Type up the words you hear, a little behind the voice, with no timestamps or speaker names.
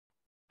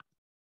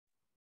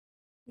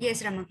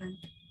Yes, Ramakant.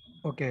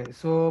 Okay,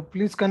 so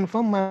please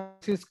confirm my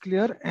voice is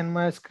clear and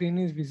my screen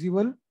is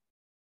visible.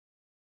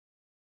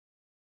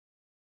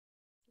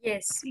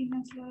 Yes.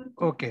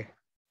 Okay,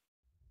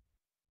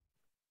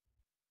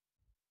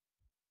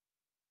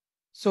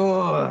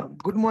 so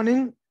good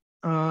morning,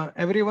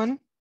 everyone.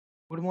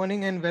 Good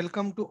morning and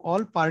welcome to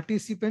all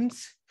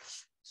participants.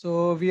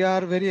 So we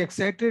are very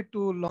excited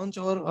to launch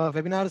our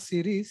webinar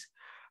series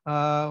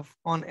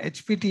on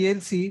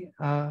HPTLC.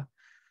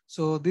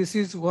 So this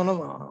is one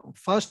of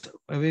first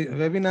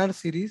webinar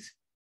series,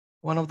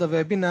 one of the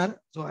webinar.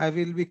 So I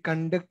will be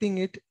conducting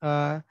it.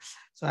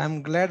 So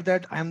I'm glad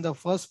that I'm the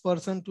first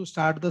person to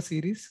start the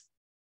series.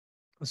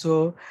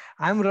 So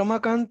I'm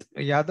Ramakant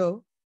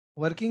Yadav,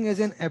 working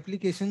as an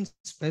application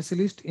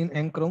specialist in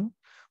Anchrom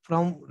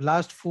from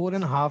last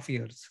 4.5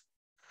 years.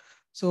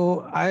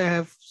 So I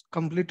have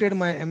completed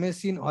my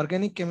MSc in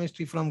organic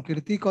chemistry from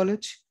Kirti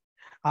College.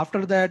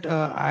 After that,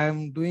 I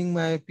am doing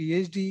my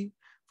PhD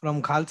from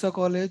Khalsa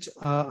College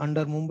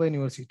under Mumbai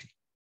University.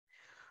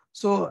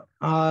 So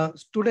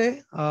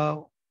today,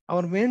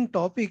 our main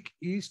topic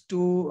is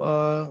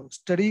to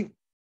study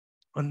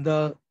on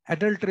the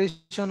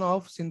adulteration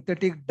of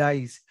synthetic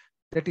dyes.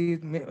 That is,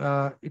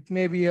 it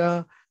may be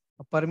a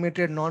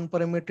permitted,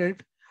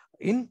 non-permitted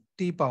in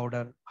tea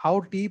powder. How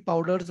tea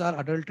powders are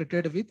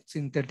adulterated with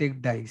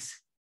synthetic dyes.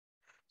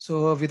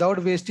 So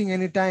without wasting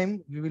any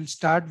time, we will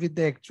start with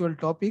the actual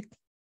topic.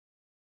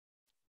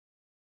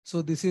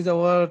 So this is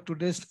our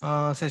today's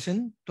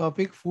session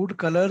topic: food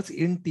colors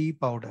in tea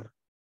powder.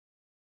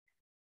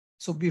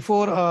 So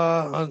before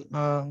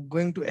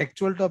going to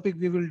actual topic,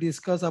 we will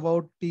discuss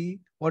about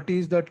tea. What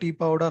is the tea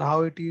powder?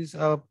 How it is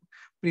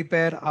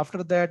prepared?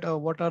 After that,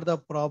 what are the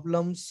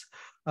problems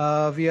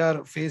we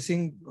are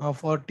facing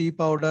for tea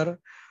powder?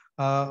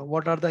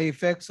 What are the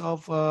effects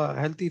of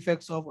health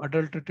effects of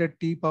adulterated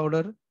tea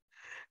powder?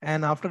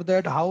 And after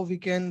that, how we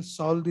can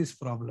solve this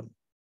problem?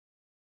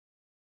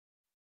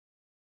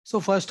 So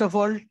first of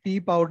all, tea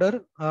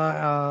powder.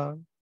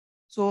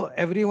 So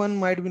everyone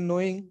might be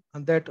knowing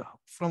that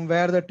from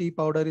where the tea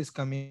powder is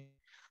coming.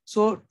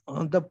 So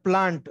the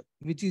plant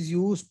which is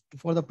used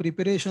for the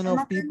preparation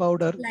of tea Ramakant,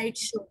 powder.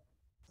 slideshow.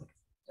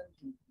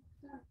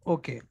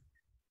 Okay.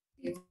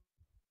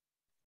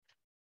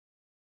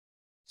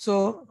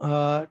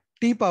 So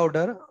tea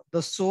powder,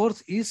 the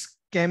source is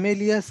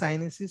Camellia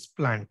sinensis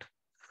plant.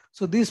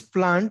 So this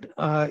plant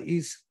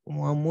is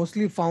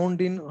mostly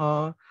found in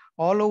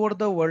all over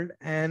the world,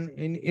 and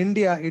in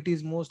India it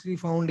is mostly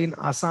found in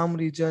Assam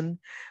region,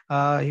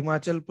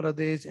 Himachal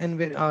Pradesh, and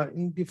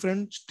in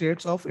different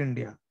states of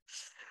India.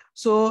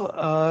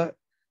 So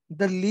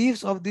the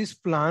leaves of these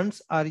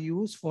plants are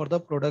used for the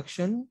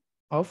production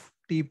of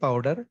tea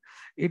powder.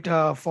 It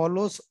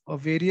follows a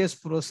various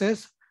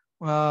process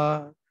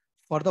uh,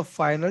 for the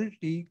final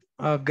tea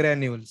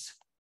granules.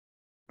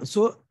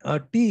 So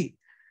tea,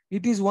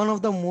 it is one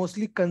of the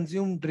mostly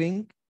consumed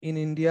drink in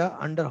India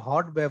under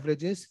hot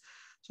beverages.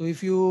 So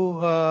if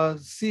you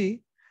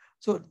see,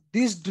 so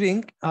this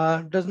drink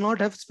does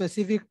not have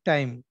specific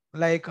time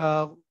like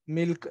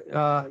milk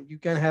you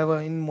can have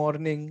in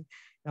morning,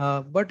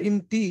 but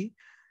in tea,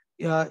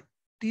 uh,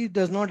 tea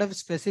does not have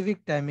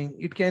specific timing.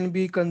 It can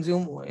be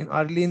consumed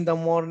early in the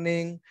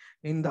morning,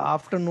 in the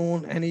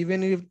afternoon, and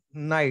even if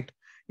night.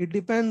 It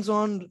depends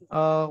on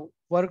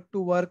work to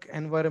work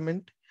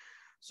environment.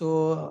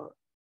 So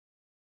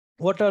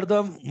what are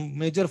the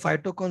major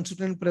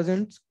phytoconstituent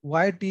present?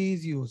 Why tea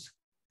is used?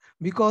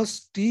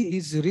 Because tea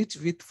is rich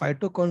with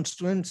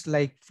phytoconstituents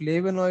like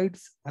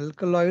flavonoids,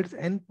 alkaloids,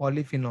 and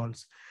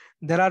polyphenols.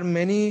 There are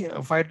many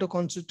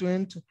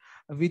phytoconstituents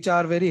which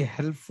are very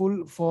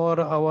helpful for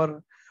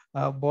our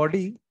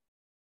body.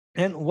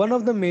 And one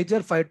of the major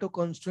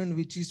phytoconstituent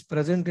which is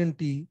present in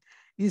tea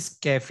is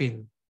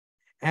caffeine.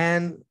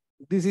 And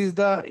this is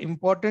the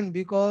important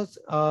because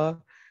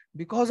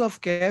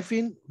of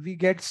caffeine we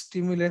get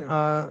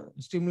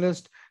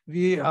stimulus.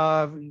 We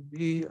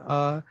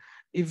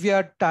if we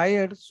are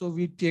tired, so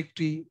we take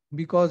tea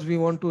because we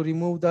want to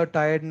remove the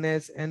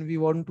tiredness and we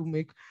want to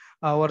make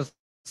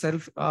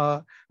ourselves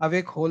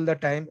awake all the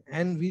time,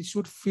 and we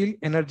should feel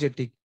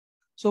energetic.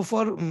 So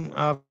for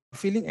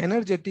feeling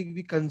energetic,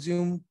 we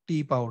consume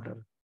tea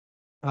powder.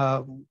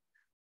 uh,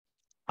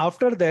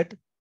 After that,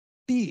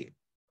 tea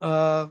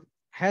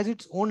has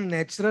its own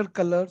natural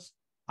colors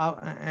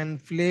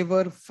and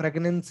flavor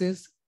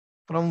fragrances.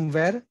 From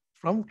where?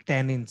 From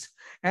tannins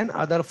and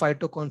other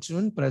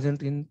phytoconstituents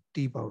present in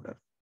tea powder.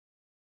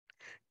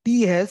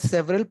 Tea has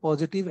several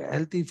positive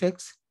health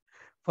effects.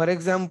 For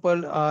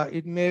example,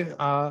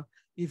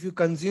 if you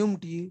consume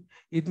tea,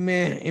 it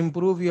may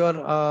improve your,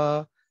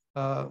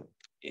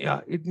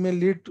 yeah, it may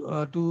lead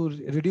to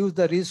reduce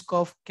the risk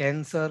of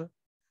cancer.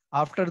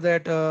 After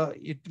that,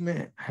 it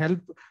may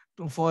help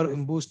for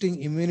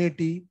boosting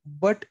immunity.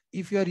 But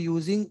if you are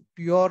using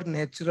pure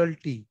natural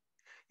tea,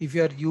 if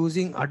you are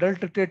using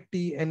adulterated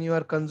tea and you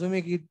are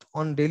consuming it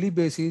on daily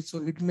basis,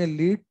 so it may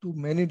lead to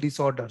many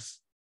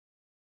disorders.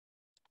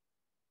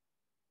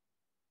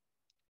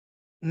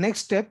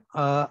 Next step,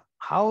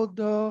 how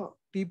the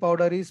tea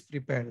powder is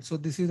prepared. So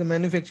this is the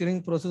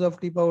manufacturing process of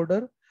tea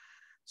powder.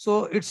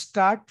 So it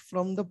starts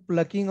from the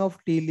plucking of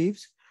tea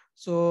leaves.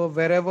 So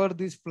wherever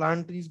this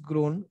plant is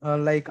grown,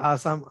 like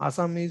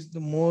Assam is the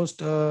most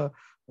mm,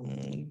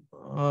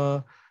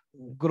 uh,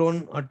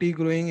 grown tea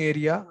growing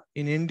area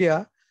in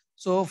India.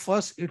 So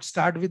first it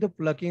start with the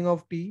plucking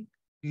of tea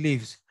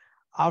leaves.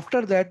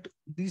 After that,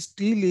 these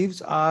tea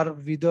leaves are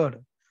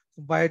withered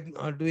by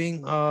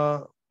doing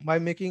by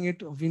making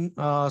it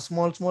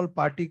small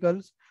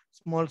particles,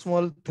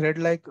 small thread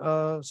like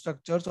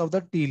structures of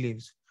the tea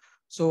leaves.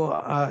 So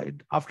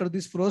after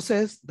this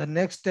process, the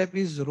next step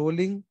is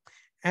rolling,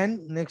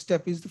 and next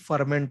step is the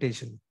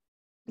fermentation.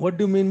 What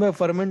do you mean by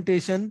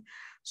fermentation?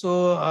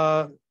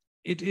 So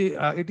it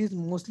is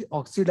mostly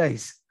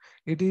oxidized.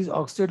 It is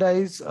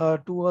oxidized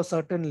to a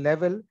certain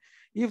level.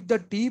 If the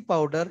tea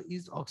powder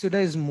is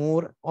oxidized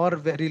more or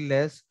very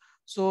less,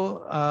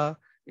 so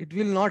it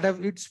will not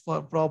have its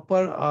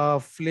proper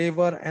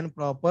flavor and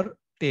proper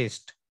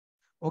taste.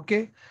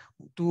 Okay,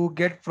 to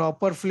get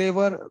proper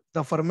flavor,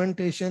 the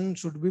fermentation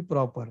should be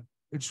proper.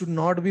 It should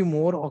not be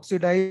more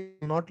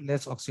oxidized or not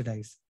less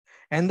oxidized.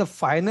 And the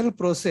final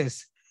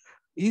process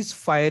is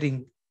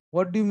firing.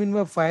 What do you mean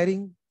by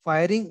firing?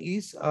 Firing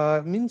is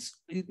means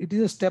it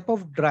is a step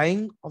of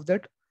drying of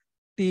that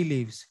tea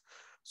leaves.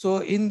 So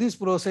in this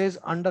process,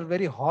 under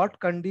very hot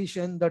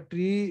condition, the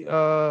tree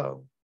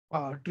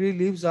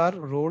leaves are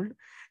rolled,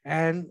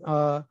 and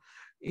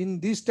in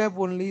this step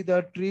only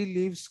the tree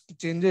leaves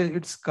changes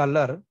its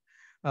color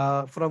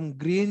from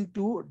green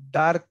to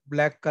dark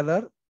black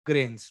color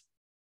grains.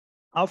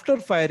 After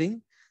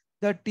firing,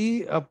 the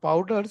tea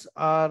powders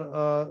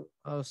are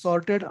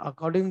sorted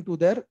according to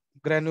their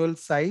granule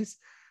size.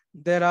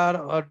 There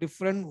are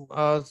different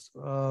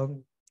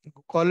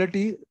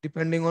quality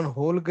depending on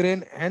whole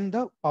grain and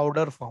the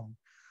powder form.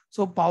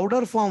 So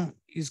powder form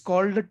is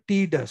called the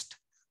tea dust.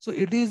 So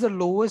it is the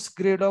lowest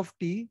grade of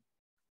tea.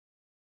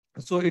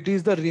 So it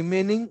is the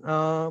remaining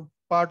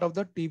part of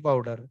the tea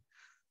powder.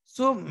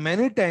 So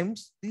many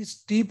times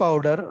this tea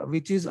powder,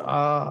 which is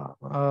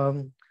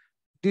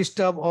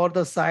disturbed or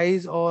the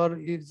size or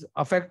is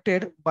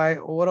affected by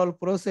overall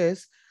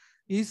process,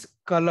 is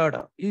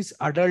colored, is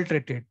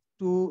adulterated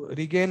to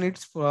regain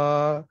its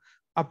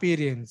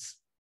appearance.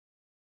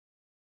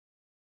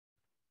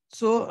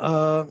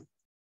 So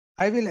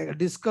I will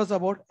discuss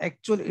about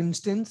actual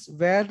instance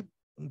where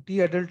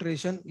tea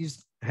adulteration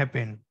is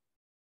happened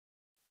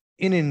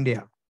in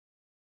India.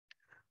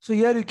 So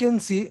here you can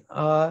see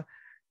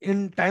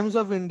in Times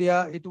of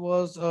India, it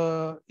was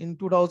in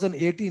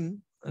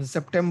 2018,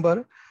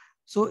 September.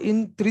 So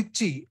in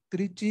Trichy,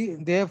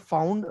 they have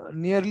found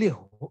nearly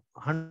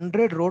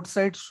 100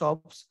 roadside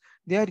shops.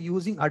 They are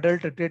using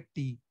adulterated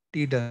tea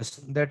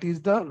dust. That is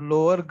the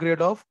lower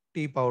grade of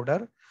tea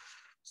powder.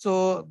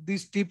 So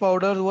these tea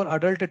powders were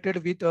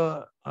adulterated with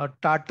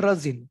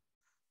tartrazine.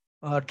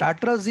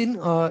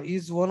 Tartrazine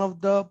is one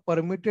of the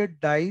permitted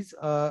dyes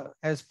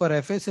as per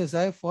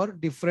FSSI for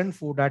different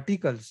food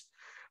articles,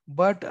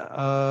 but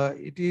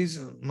it is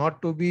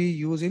not to be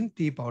used in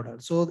tea powder.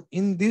 So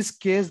in this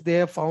case, they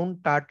have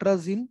found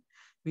tartrazine,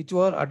 which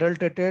were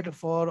adulterated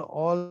for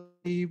all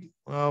the tea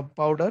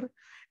powder,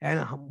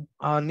 and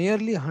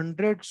nearly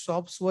 100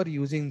 shops were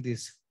using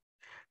this.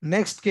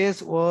 Next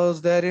case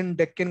was there in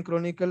Deccan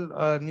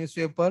Chronicle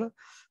newspaper.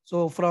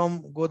 So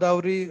from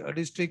Godavari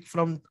district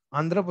from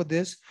Andhra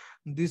Pradesh,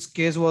 this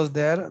case was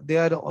there. They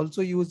are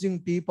also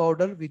using tea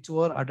powder which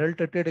were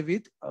adulterated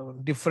with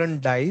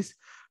different dyes,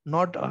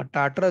 not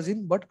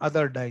tartrazine but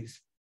other dyes.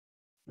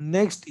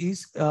 Next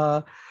is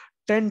 10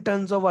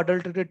 tons of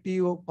adulterated tea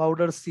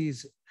powder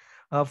seized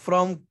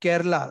from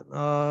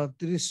Kerala,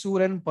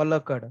 Thrissur and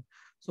Palakkad.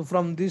 So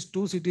from these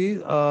two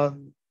cities,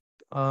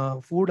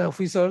 food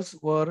officers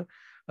were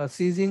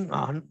seizing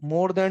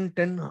more than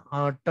 10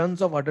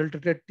 tons of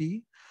adulterated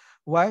tea.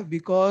 Why?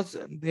 Because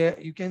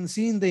you can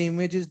see in the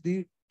images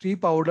the tea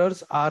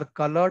powders are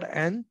colored,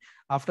 and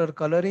after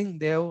coloring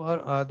they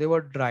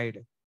were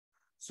dried.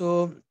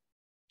 So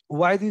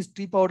why these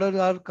tea powders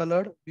are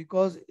colored?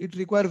 Because it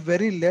requires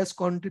very less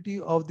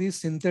quantity of this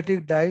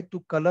synthetic dye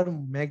to color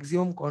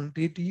maximum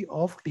quantity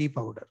of tea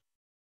powder.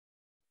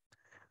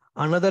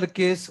 Another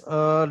case,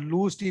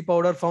 loose tea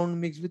powder found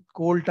mixed with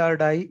coal tar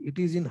dye. It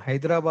is in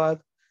Hyderabad.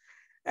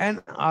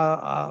 And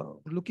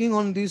looking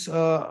on these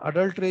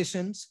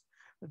adulterations,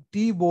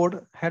 tea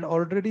board had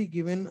already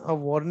given a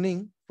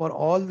warning for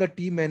all the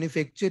tea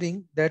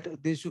manufacturing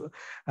that they should,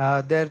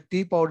 their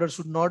tea powder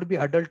should not be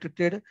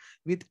adulterated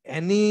with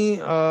any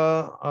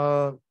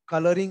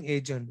coloring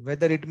agent,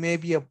 whether it may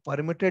be a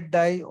permitted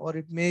dye or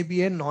it may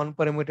be a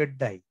non-permitted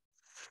dye.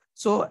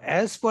 So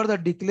as per the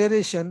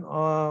declaration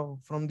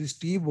from this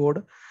tea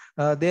board,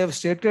 they have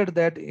stated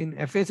that in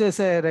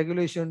FSSAI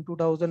regulation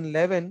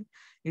 2011,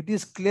 it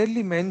is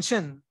clearly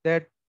mentioned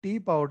that tea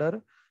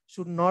powder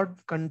should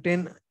not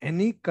contain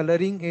any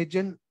coloring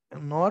agent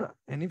nor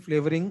any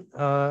flavoring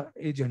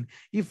agent.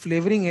 If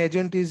flavoring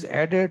agent is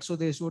added, so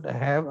they should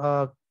have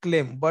a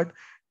claim, but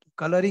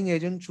coloring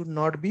agent should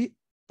not be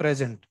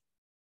present.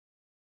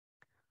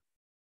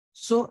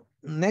 So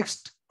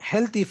next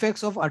health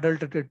effects of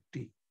adulterated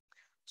tea.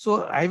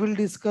 So I will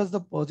discuss the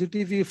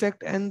positive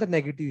effect and the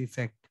negative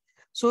effect.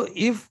 So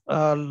if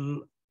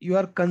you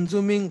are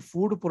consuming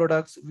food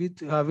products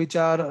which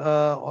are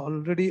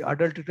already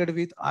adulterated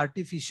with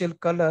artificial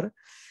color,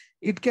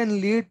 it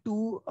can lead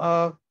to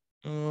uh,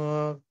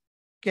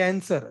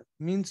 cancer.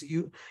 Means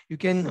you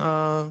can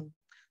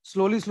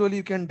slowly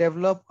you can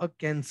develop a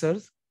cancer,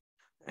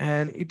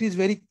 and it is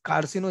very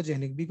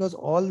carcinogenic because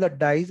all the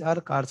dyes are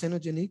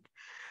carcinogenic.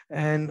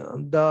 And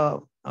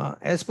the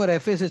as per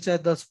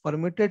FSSI, the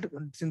permitted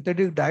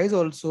synthetic dyes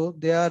also,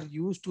 they are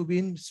used to be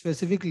in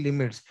specific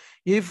limits.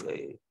 If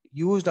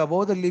used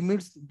above the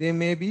limits, they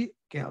may be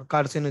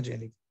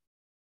carcinogenic.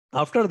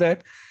 After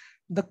that,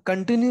 the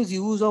continuous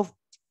use of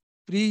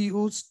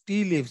pre-used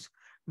tea leaves.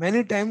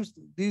 Many times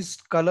these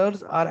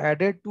colors are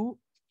added to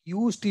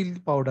used tea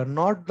powder,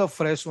 not the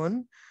fresh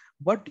one,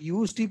 but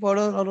used tea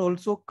powder are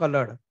also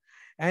colored.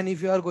 And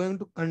if you are going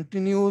to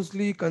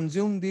continuously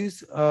consume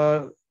these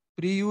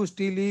pre-used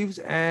tea leaves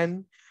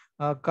and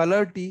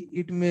color tea,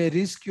 it may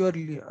risk your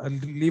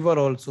liver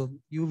also.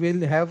 You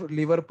will have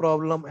liver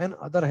problem and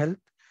other health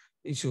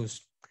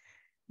issues.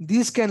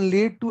 These can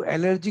lead to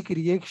allergic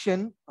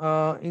reaction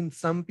in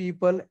some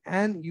people,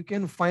 and you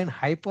can find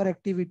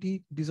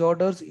hyperactivity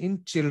disorders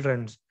in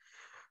children.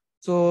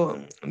 So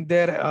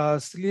their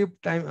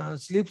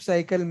sleep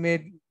cycle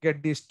may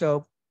get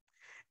disturbed.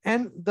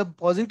 And the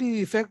positive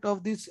effect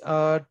of this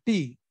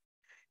tea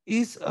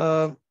is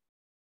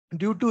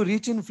due to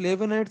rich in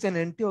flavonoids and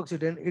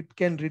antioxidant, it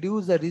can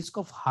reduce the risk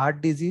of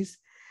heart disease.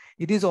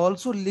 It is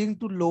also linked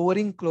to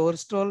lowering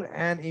cholesterol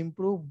and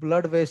improve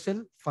blood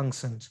vessel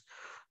functions.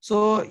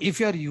 So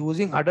if you are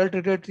using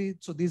adulterated tea,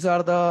 so these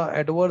are the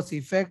adverse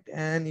effect.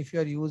 And if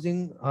you are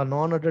using a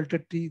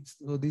non-adulterated tea,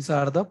 so these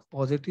are the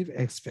positive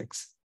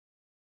aspects.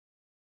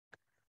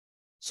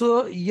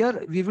 So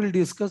here we will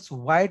discuss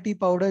why tea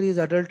powder is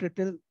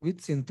adulterated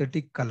with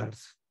synthetic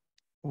colors.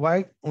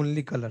 Why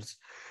only colors?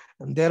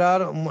 There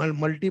are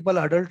multiple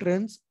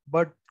adulterants,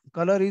 but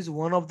color is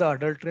one of the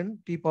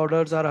adulterant. Tea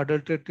powders are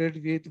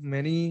adulterated with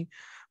many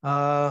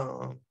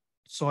uh,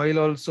 soil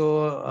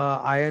also,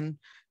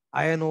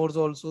 iron ores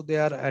also they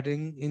are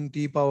adding in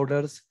tea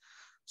powders.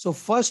 So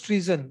first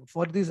reason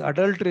for this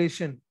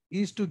adulteration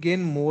is to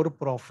gain more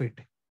profit,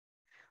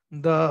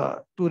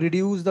 to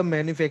reduce the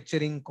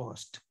manufacturing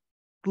cost,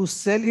 to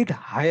sell it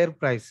higher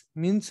price.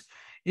 Means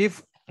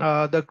if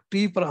the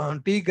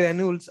tea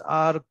granules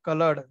are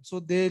colored, so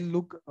they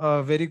look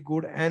very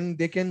good and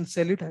they can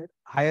sell it at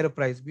higher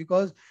price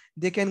because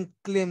they can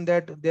claim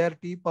that their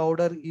tea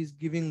powder is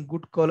giving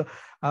good color,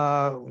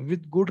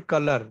 with good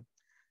color.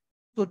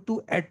 So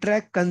to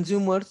attract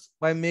consumers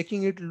by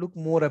making it look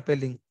more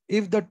appealing.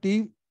 If the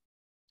tea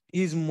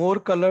is more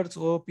colored,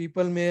 so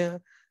people may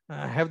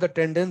have the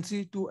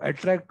tendency to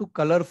attract to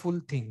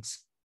colorful things.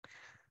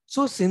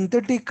 So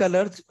synthetic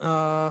colors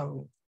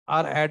are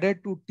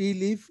added to tea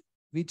leaf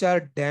which are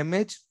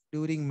damaged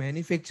during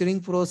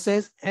manufacturing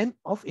process and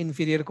of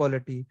inferior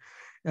quality.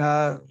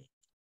 Uh,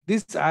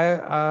 this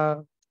I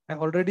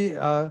already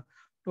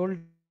told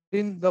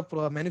in the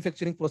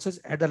manufacturing process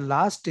at the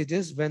last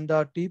stages when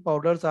the tea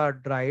powders are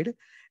dried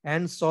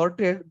and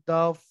sorted,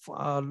 the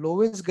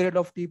lowest grade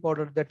of tea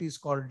powder, that is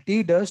called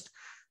tea dust.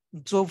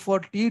 So for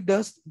tea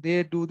dust,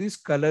 they do this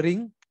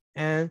coloring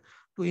and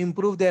to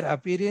improve their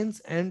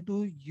appearance and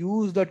to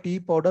use the tea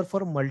powder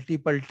for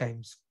multiple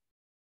times.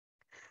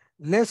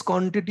 Less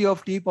quantity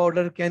of tea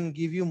powder can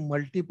give you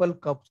multiple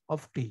cups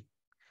of tea.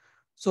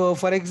 So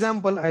for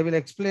example, I will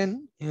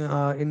explain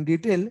in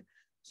detail.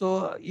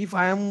 So if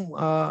I am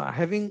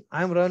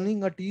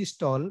running a tea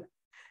stall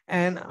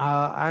and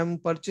I am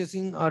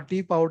purchasing a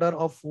tea powder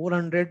of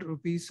 400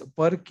 rupees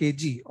per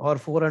kg or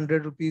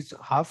 400 rupees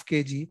half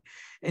kg,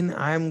 and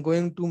I am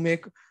going to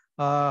make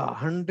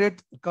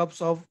 100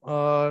 cups of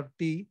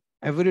tea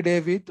every day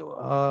with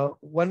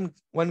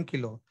one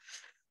kilo.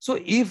 So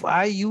if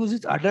I use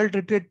this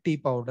adulterated tea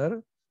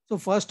powder, so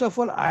first of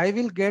all, I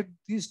will get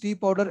this tea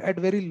powder at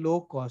very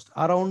low cost,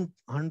 around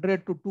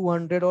 100 to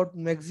 200 or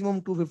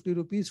maximum 250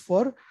 rupees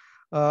for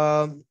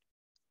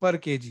per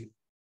kg.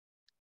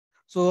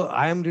 So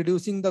I am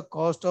reducing the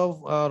cost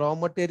of raw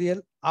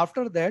material.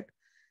 After that,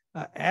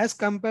 as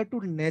compared to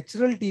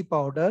natural tea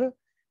powder,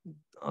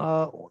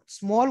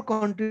 small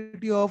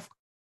quantity of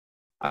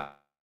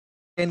adulterated tea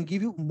powder can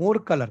give you more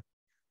color.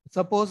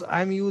 Suppose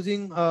I'm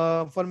using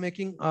for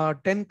making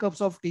 10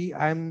 cups of tea,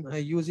 I'm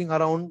using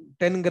around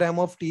 10 gram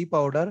of tea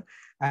powder.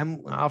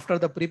 I'm after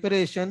the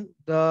preparation,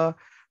 the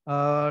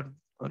uh,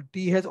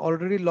 tea has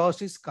already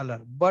lost its color.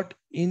 But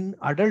in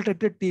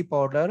adulterated tea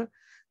powder,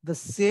 the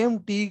same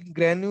tea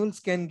granules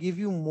can give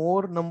you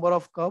more number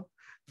of cup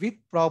with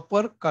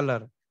proper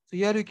color. So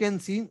here you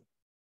can see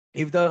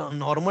if the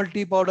normal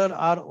tea powder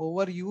are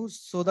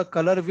overused, so the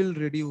color will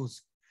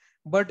reduce.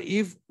 But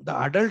if the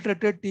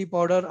adulterated tea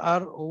powder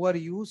are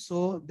overused,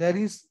 so there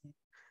is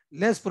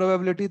less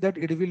probability that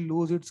it will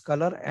lose its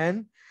color.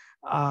 And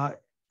uh,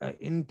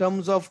 in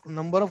terms of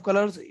number of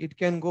colors, it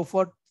can go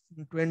for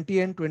 20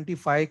 and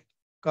 25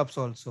 cups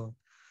also.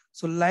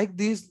 So like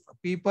this,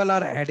 people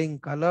are adding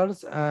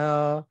colors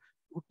to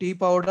tea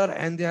powder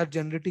and they are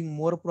generating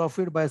more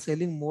profit by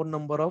selling more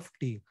number of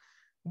tea.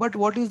 But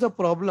what is the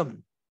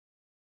problem?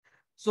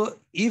 So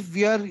if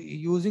we are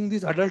using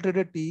this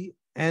adulterated tea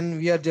and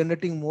we are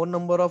generating more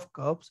number of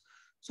cups,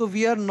 so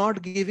we are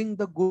not giving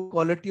the good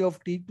quality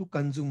of tea to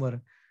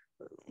consumer.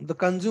 The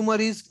consumer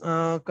is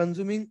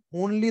consuming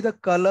only the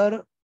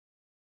color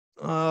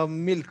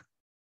milk,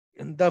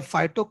 and the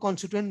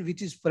phytoconstituent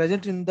which is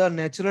present in the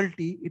natural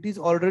tea, it is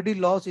already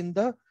lost in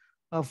the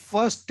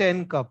first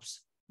 10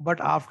 cups. But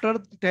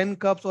after 10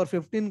 cups or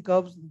 15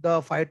 cups,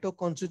 the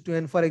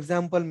phytoconstituent, for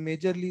example,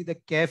 majorly the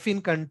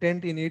caffeine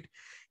content in it,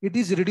 it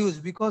is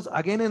reduced, because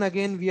again and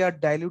again we are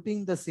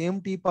diluting the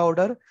same tea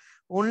powder.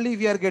 Only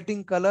we are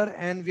getting color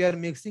and we are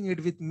mixing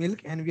it with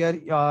milk and we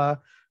are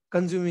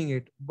consuming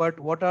it. But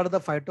what are the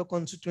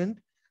phytoconstituent?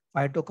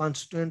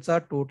 Phytoconstituents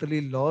are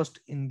totally lost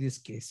in this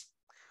case.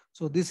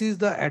 So this is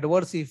the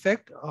adverse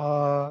effect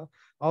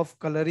of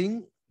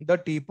coloring the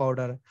tea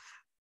powder.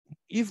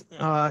 If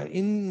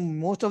in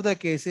most of the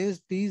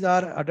cases, teas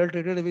are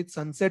adulterated with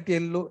sunset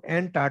yellow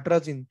and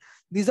tartrazine.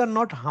 These are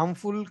not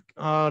harmful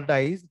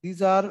dyes.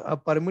 These are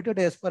permitted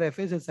as per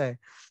FSSI,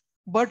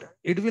 but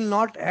it will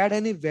not add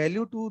any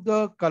value to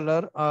the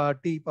color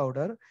tea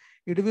powder.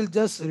 It will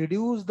just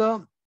reduce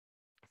the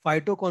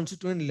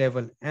phytoconstituent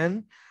level,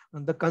 and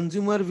the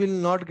consumer will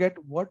not get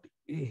what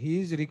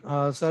he is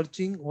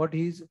searching, what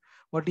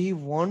he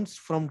wants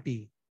from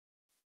tea.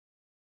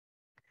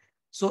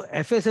 So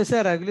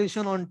FSSAI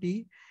regulation on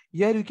tea,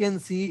 here you can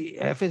see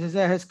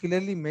FSSAI has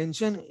clearly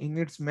mentioned in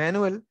its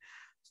manual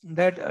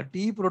that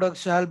tea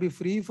products shall be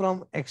free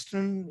from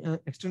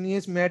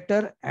extraneous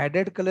matter,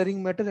 added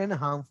coloring matter, and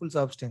harmful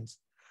substance.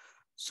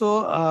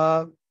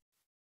 So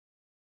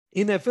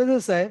in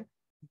FSSI,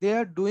 they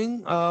are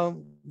doing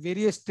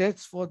various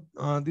tests for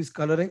this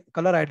color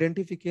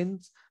identification.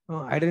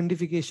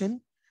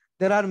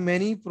 There are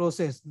many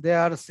process. There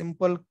are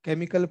simple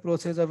chemical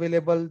process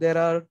available. There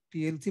are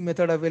TLC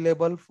method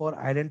available for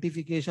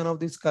identification of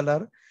this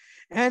color.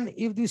 And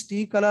if these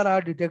tea color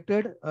are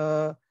detected,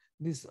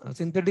 these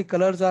synthetic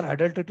colors are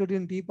adulterated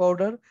in tea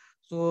powder,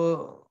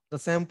 so the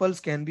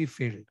samples can be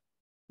filled.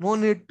 No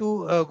need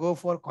to go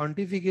for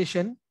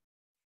quantification.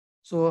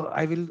 So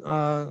I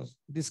will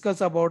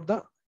discuss about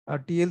the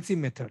TLC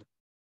method.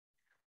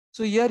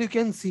 So here you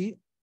can see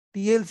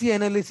TLC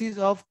analysis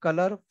of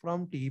color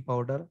from tea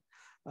powder.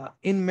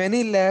 In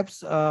many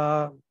labs,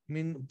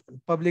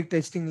 public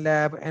testing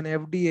lab and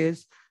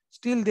FDAs,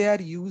 still they are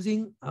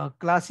using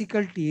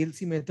classical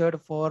TLC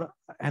method for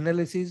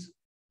analysis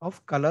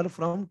of color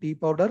from tea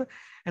powder,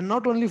 and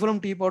not only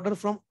from tea powder,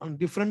 from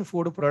different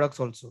food products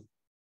also.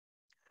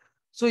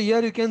 So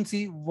here you can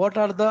see what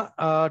are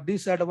the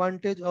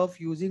disadvantage of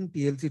using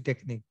TLC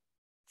technique.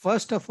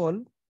 First of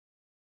all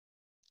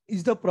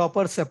is the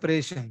proper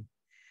separation.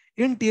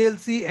 In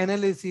TLC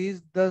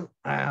analysis, the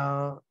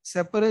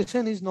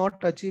separation is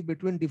not achieved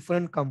between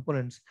different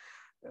components.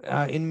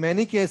 In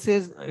many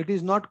cases, it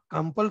is not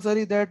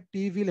compulsory that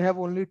tea will have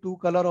only two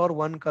color or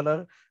one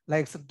color,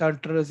 like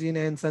tartrazine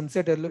and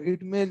sunset yellow.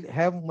 It may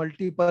have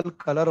multiple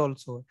color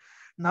also.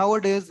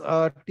 Nowadays,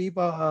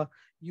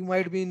 you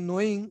might be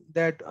knowing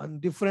that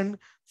different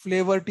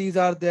flavor teas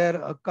are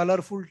there,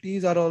 colorful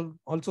teas are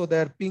also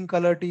there, pink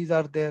color teas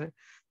are there,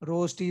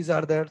 rose teas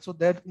are there. So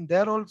that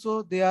there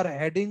also they are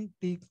adding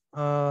tea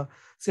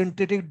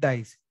synthetic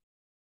dyes.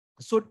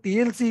 So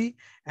TLC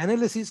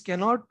analysis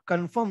cannot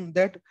confirm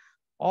that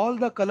all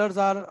the colors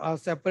are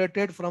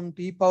separated from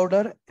tea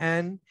powder,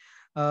 and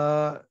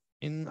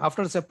in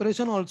after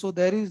separation also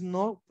there is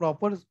no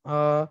proper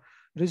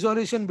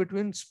resolution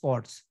between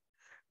spots,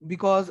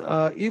 because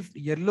if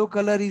yellow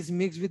color is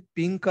mixed with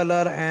pink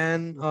color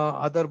and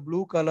other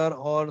blue color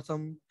or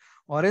some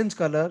orange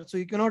color, so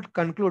you cannot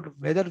conclude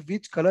whether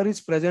which color is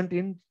present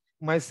in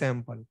my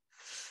sample.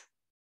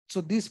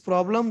 So these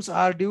problems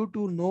are due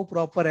to no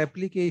proper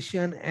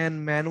application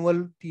and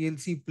manual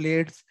TLC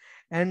plates,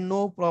 and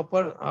no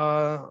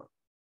proper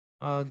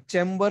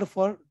chamber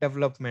for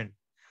development.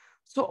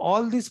 So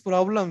all these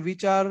problems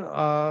which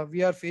are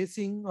we are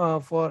facing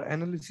for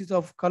analysis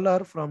of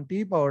color from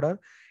tea powder,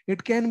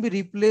 it can be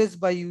replaced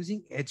by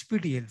using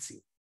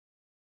HPTLC.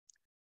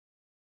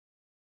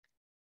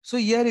 So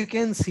here you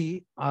can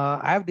see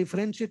I have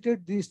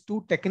differentiated these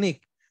two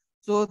techniques.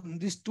 So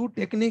these two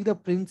techniques, the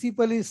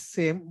principle is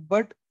same,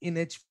 but in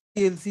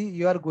HPTLC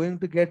you are going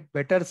to get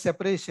better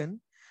separation.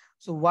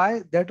 So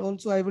why, that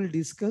also I will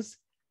discuss.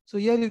 So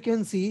here you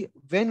can see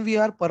when we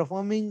are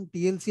performing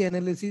TLC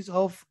analysis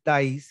of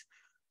dyes.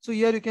 So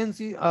here you can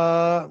see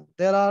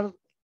there are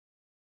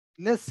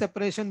less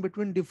separation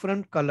between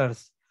different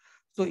colors.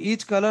 So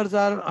each colors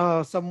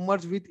are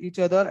submerged with each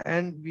other,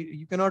 and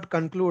you cannot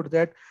conclude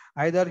that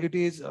either it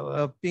is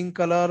pink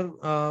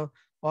color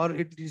or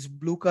it is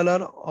blue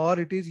color or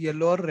it is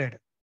yellow or red.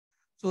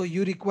 So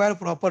you require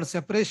proper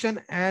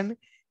separation, and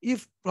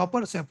if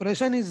proper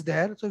separation is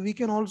there, so we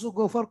can also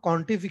go for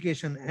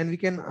quantification and we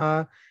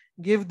can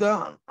give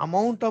the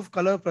amount of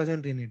color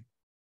present in it.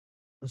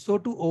 So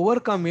to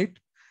overcome it,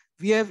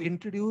 we have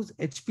introduced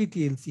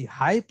HPTLC,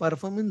 high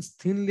performance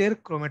thin layer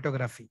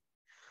chromatography.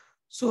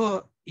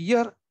 So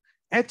here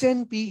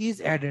HNP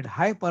is added,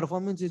 high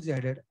performance is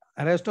added.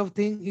 Rest of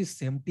thing is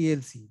same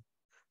TLC.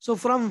 So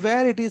from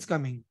where it is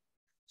coming?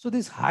 So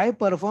this high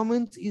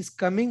performance is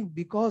coming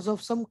because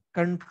of some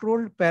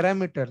controlled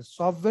parameters,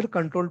 software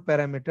controlled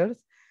parameters.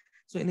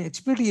 So in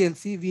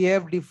HPTLC, we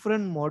have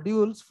different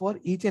modules for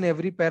each and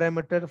every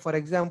parameter. For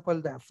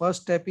example, the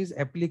first step is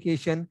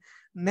application.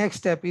 Next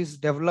step is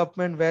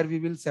development, where we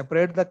will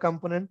separate the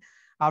component.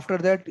 After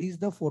that is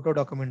the photo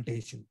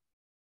documentation.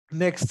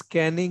 Next,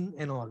 scanning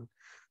and all.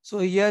 So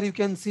here you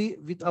can see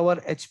with our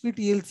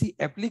HPTLC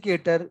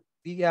applicator,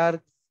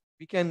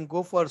 we can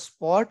go for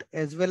spot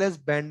as well as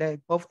band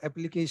type of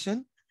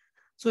application.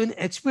 So in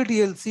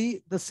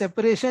HPTLC, the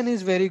separation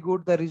is very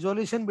good. The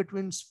resolution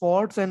between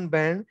spots and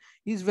band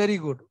is very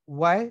good.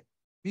 Why?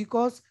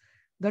 Because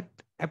that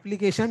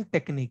application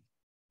technique.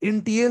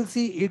 In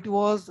TLC, it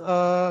was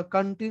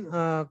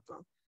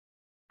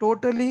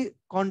totally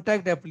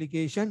contact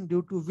application,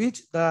 due to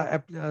which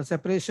the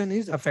separation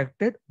is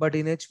affected. But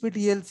in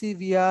HPTLC,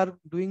 we are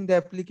doing the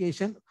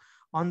application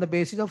on the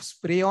basis of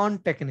spray-on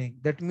technique.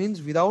 That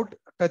means without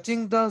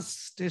touching the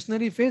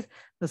stationary phase,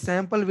 the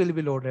sample will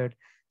be loaded.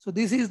 So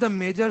this is the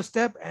major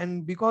step,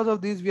 and because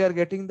of this, we are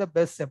getting the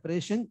best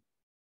separation.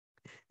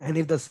 And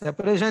if the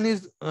separation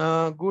is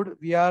good,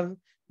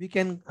 we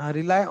can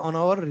rely on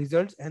our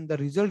results, and the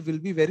result will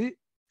be very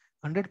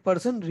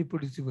 100%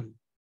 reproducible.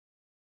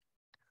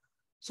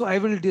 So I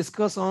will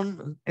discuss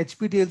on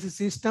HPTLC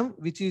system,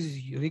 which is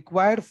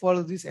required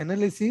for this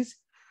analysis.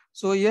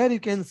 So here you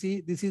can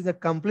see this is a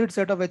complete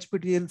set of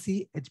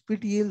HPTLC.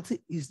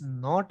 HPTLC is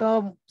not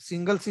a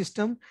single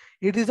system.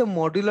 It is a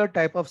modular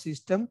type of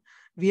system.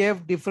 We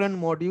have different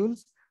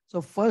modules.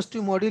 So first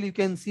module you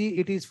can see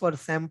it is for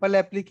sample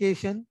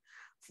application.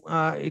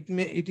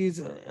 It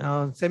is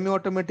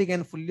semi-automatic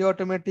and fully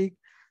automatic.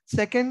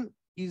 Second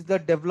is the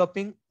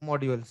developing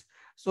modules.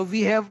 So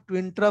we have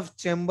twin trough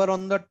chamber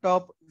on the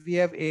top. We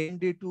have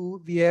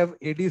AMD2, we have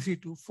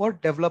ADC2 for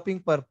developing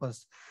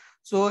purpose.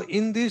 So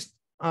in these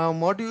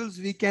modules,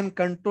 we can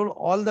control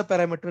all the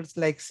parameters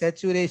like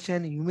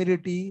saturation,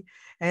 humidity,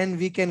 and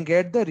we can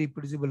get the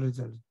reproducible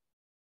results.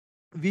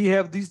 We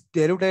have this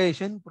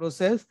derivation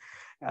process.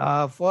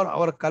 For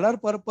our color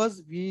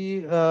purpose,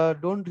 we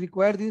don't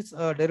require this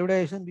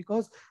derivation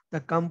because the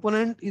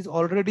component is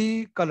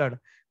already colored.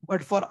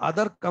 But for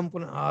other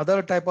component,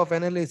 other type of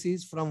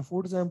analysis from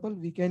food sample,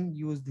 we can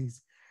use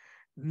this.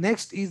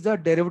 Next is the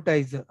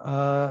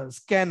derivatizer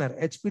scanner,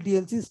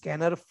 HPTLC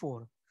scanner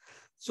 4.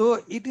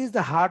 So it is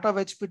the heart of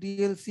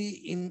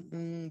HPTLC.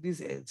 In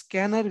this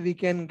scanner, we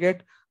can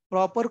get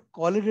proper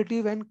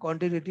qualitative and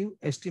quantitative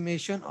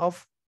estimation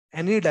of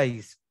any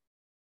dyes.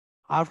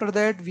 After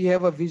that, we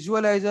have a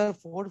visualizer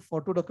for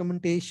photo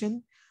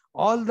documentation.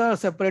 All the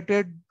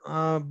separated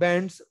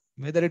bands,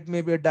 whether it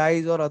may be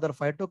dyes or other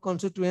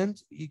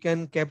phytoconstituents, you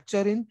can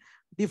capture in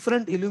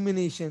different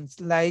illuminations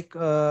like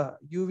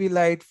UV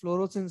light,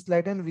 fluorescence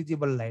light, and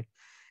visible light.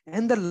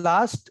 And the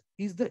last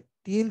is the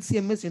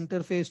TLCMS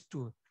interface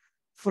tool.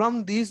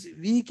 From this,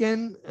 we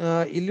can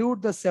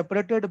elude the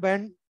separated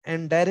band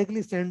and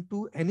directly send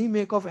to any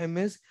make of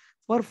MS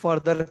for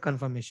further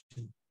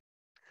confirmation.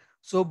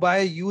 So by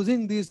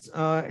using this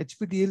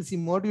HPTLC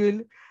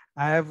module,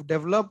 I have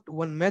developed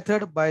one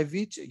method by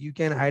which you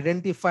can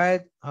identify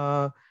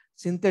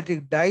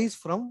synthetic dyes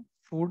from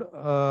food,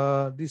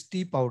 this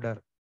tea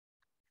powder.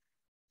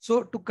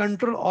 So to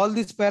control all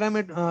these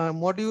parameter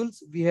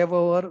modules, we have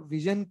our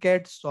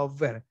VisionCAD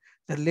software.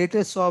 The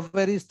latest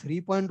software is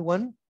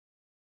 3.1.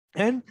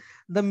 And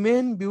the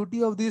main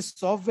beauty of this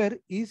software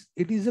is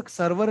it is a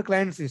server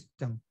client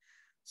system.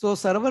 So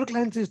server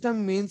client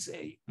system means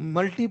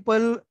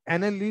multiple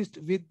analysts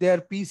with their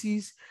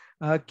PCs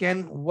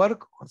can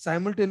work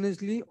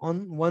simultaneously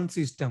on one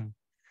system.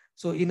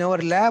 So in our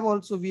lab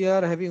also we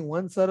are having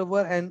one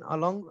server, and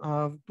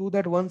along to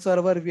that one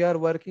server we are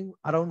working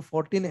around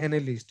 14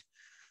 analysts.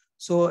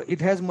 So it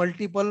has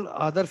multiple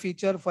other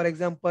feature. For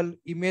example,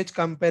 image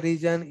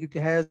comparison. It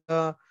has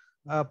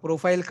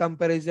profile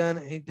comparison.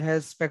 It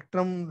has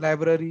spectrum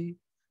library.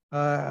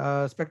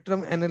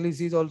 Spectrum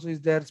analysis also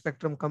is there.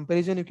 Spectrum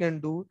comparison you can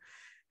do,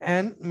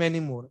 and many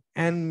more.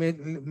 And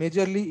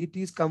majorly it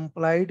is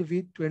complied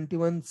with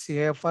 21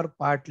 CFR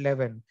Part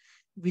 11,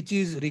 which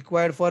is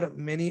required for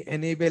many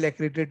enable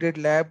accredited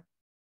lab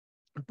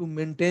to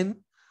maintain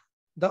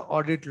the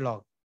audit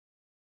log.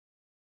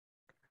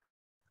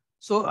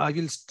 So I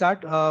will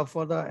start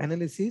for the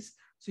analysis.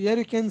 So here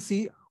you can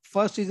see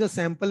first is the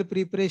sample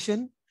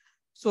preparation.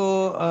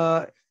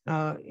 So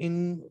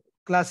in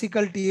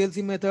classical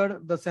TLC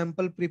method, the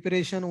sample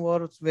preparation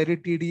was very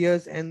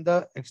tedious, and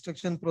the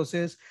extraction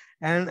process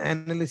and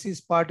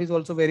analysis part is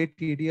also very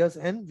tedious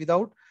and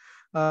without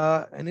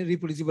any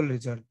reproducible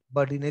result.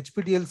 But in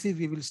HPTLC,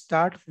 we will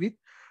start with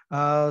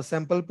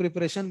sample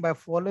preparation by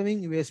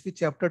following USP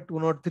chapter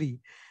 203.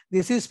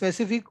 This is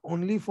specific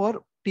only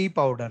for tea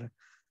powder.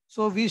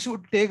 So we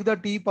should take the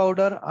tea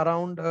powder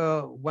around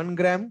 1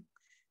 gram.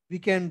 We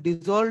can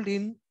dissolve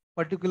in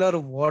particular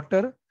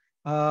water,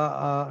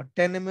 10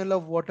 ml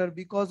of water,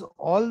 because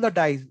all the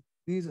dyes,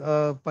 these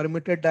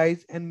permitted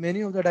dyes, and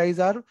many of the dyes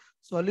are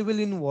soluble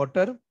in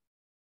water.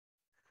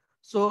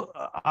 So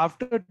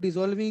after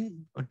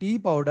dissolving tea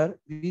powder,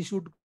 we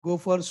should go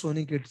for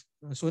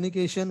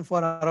sonication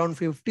for around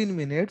 15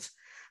 minutes.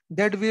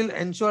 That will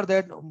ensure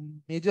that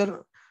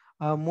major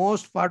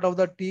most part of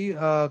the tea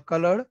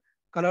color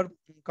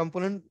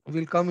component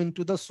will come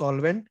into the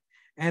solvent.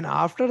 And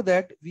after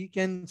that, we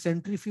can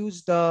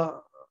centrifuge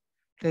the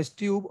test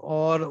tube,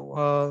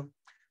 or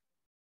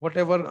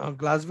whatever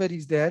glassware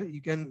is there,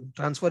 you can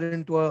transfer it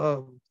into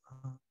a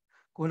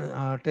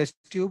test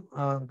tube,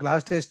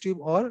 glass test tube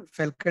or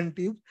falcon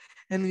tube,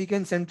 and we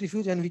can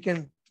centrifuge and we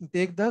can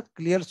take the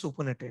clear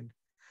supernatant.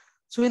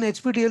 So in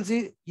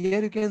HPTLC,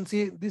 here you can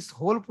see this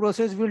whole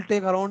process will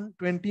take around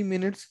 20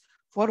 minutes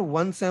for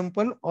one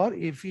sample, or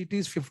if it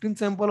is 15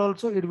 sample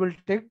also, it will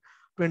take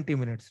 20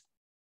 minutes.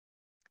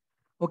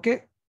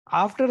 Okay.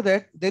 After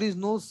that, there is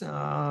no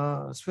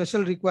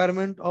special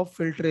requirement of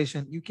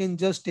filtration. You can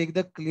just take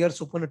the clear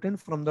supernatant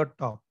from the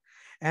top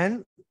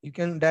and you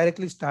can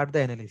directly start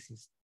the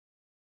analysis.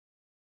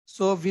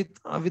 So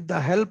with the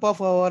help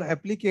of our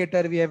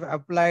applicator, we have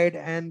applied,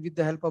 and with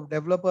the help of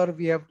developer,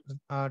 we have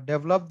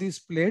developed this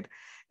plate.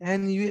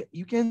 And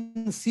you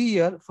can see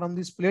here from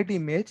this plate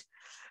image,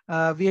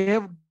 we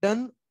have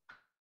done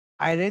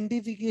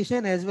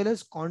identification as well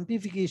as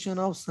quantification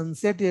of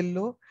sunset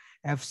yellow,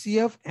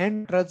 FCF,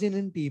 and tartrazine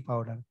in tea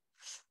powder.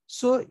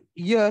 So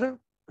here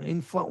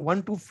in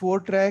 1 to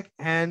 4 track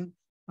and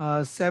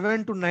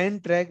 7 to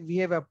 9 track, we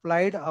have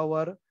applied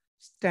our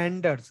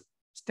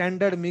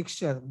standard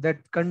mixture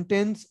that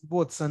contains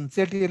both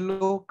sunset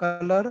yellow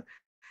color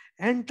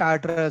and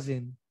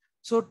tartrazine.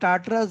 So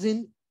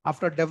tartrazine,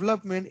 after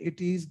development,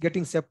 it is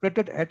getting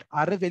separated at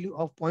RF value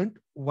of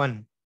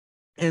 0.1,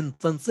 and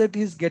sunset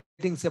is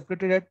getting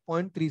separated at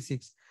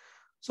 0.36.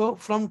 So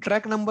from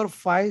track number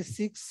 5,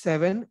 6,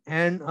 7,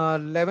 and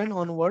 11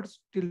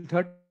 onwards till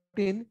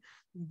 13,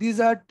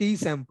 these are tea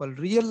sample,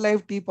 real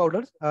life tea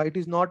powders. It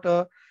is not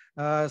a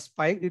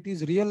spike, it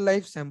is real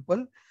life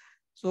sample.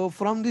 So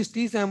from this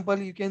tea sample,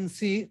 you can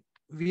see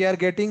we are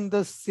getting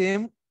the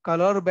same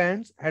color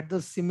bands at the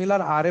similar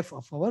RF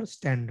of our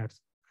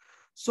standards.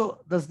 So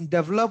the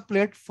developed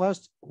plate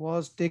first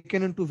was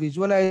taken into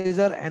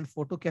visualizer, and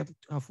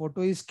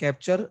photo is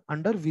captured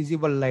under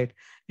visible light.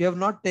 We have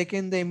not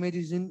taken the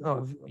images in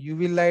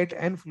UV light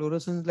and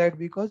fluorescence light,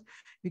 because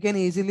you can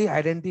easily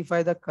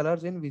identify the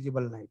colors in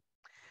visible light.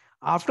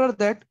 After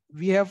that,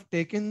 we have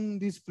taken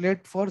this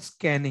plate for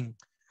scanning.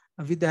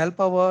 With the help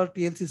of our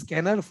TLC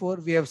scanner 4,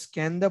 we have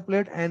scanned the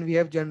plate and we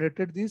have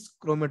generated this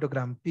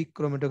chromatogram, peak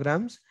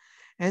chromatograms.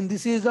 And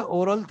this is the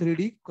overall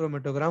 3D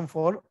chromatogram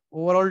for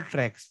overall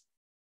tracks.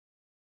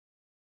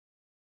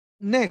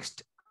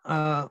 Next,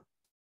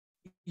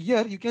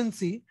 here you can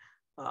see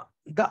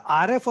the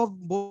RF of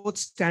both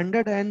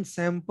standard and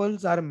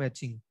samples are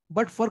matching.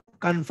 But for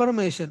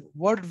confirmation,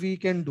 what we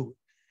can do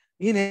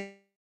in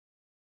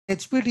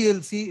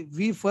HPTLC,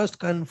 we first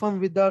confirm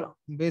with the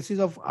basis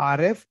of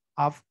RF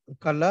of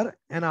color,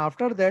 and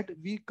after that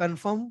we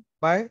confirm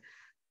by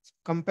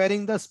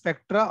comparing the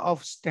spectra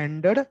of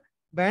standard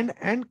band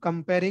and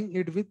comparing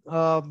it with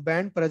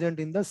band present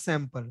in the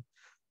sample.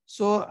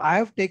 So I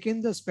have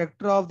taken the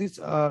spectra of this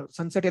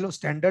sunset yellow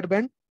standard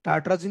band,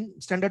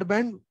 tartrazine standard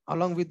band,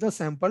 along with the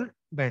sample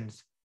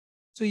bands.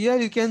 So here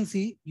you can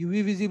see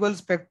UV visible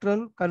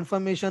spectral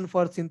confirmation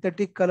for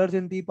synthetic colors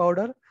in tea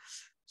powder.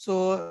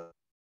 So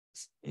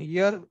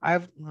here I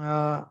have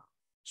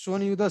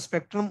shown you the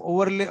spectrum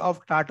overlay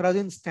of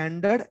tartrazine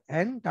standard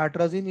and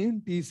tartrazine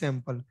in tea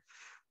sample.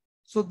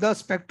 So the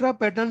spectra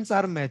patterns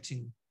are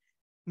matching.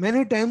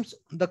 Many times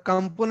the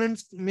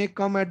components may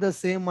come at the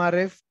same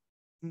RF.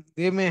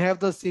 They may have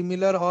the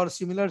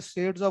similar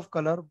shades of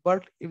color,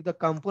 but if the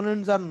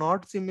components are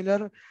not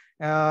similar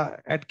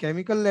at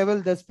chemical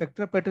level, the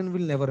spectra pattern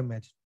will never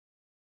match.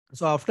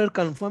 So after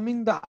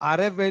confirming the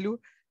RF value,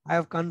 I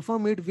have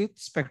confirmed it with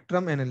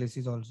spectrum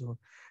analysis also.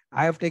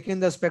 I have taken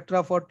the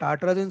spectra for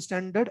tartrazine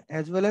standard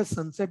as well as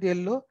sunset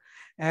yellow,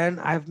 and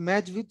I have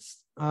matched with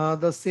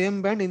the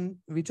same band in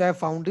which I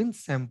found in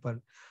sample.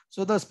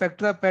 So the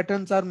spectra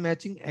patterns are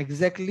matching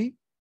exactly.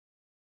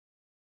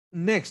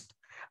 Next,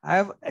 I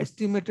have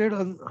estimated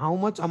on how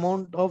much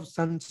amount of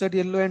sunset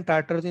yellow and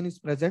tartrazine is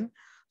present.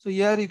 So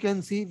here you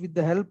can see with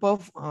the help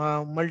of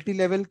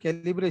multi-level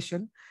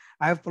calibration,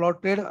 I have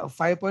plotted a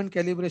 5-point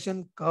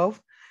calibration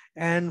curve,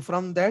 and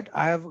from that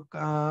I have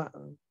uh,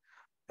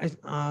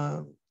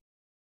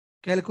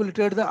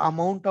 calculated the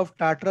amount of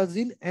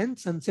tartrazine and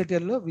sunset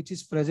yellow which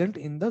is present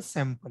in the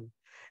sample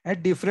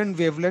at different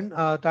wavelength.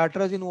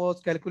 Tartrazine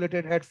was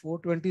calculated at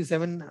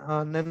 427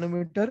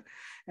 nanometer,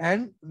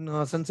 and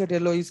sunset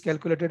yellow is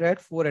calculated at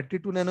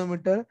 482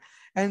 nanometer.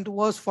 And it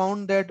was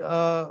found that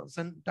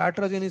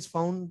tartrazine is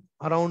found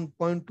around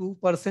 0.2%,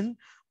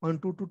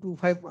 0.2 to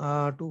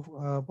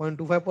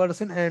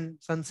 0.25%, and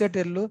sunset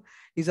yellow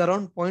is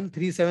around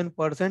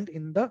 0.37%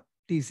 in the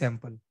T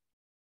sample.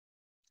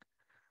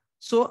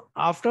 So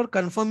after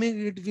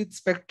confirming it with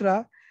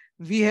spectra,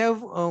 we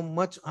have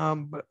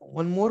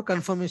one more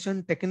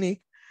confirmation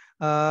technique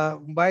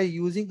by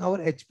using our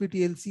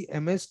HPTLC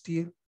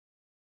MST.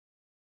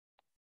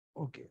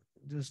 Okay,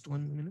 just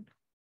 1 minute.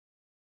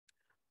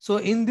 So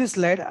in this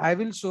slide, I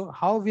will show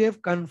how we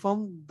have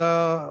confirmed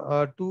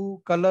the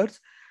two colors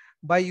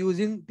by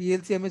using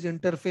TLC MS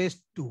interface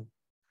 2.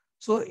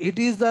 So it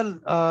is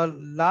the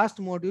last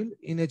module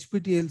in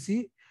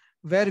HPTLC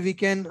where we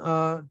can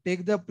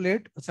take the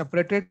plate,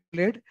 separated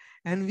plate,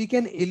 and we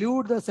can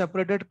elude the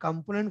separated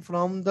component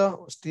from the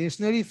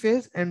stationary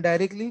phase, and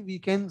directly we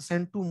can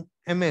send to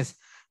MS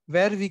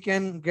where we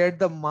can get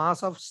the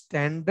mass of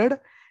standard,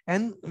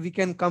 and we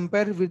can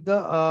compare with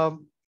the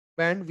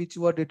band which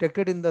were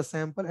detected in the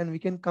sample, and we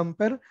can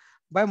compare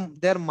by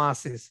their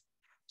masses.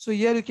 So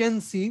here you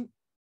can see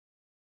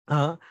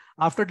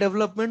after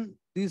development,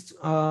 this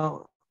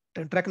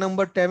track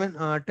number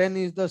 10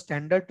 is the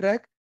standard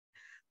track,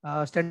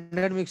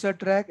 standard mixer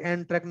track,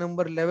 and track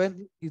number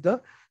 11 is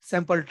the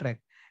sample track.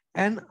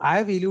 And I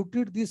have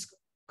eluted this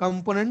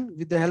component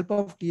with the help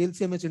of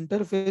TLC-MS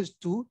interface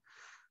 2,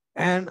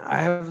 and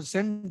I have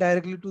sent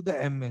directly to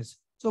the MS.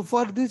 So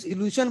for this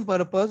illusion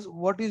purpose,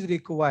 what is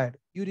required?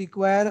 You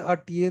require a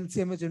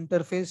TLC-MS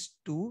interface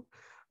 2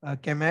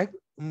 CAMAG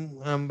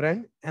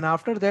brand, and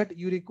after that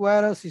you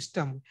require a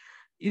system.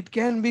 It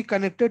can be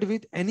connected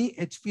with any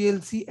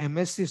HPLC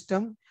MS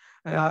system.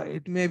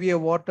 It may be a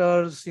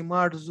Water,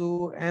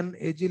 Simarzu, and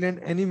Agilent,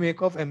 any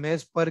make of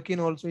MS. Perkin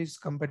also is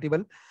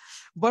compatible.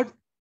 But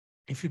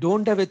if you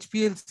don't have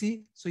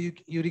HPLC, so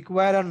you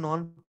require a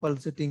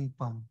non-pulsating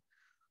pump.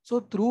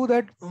 So through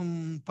that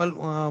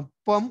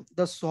pump,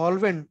 the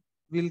solvent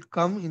will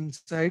come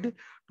inside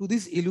to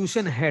this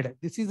illusion head.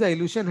 This is the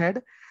illusion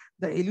head.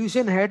 The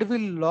illusion head will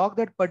lock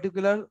that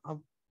particular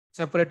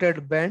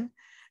separated band.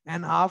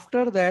 And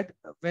after that,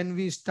 when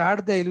we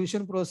start the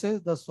illusion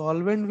process, the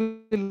solvent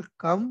will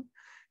come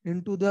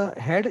into the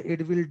head.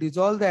 It will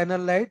dissolve the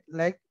analyte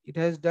like it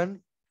has done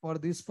for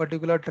this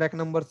particular track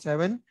number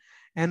 7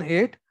 and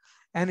 8.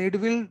 And it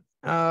will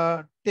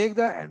take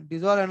the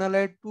dissolved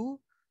analyte to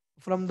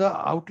from the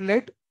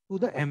outlet to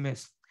the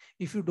MS.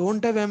 If you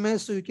don't have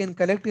MS, so you can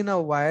collect in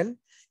a while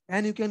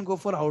and you can go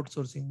for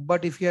outsourcing.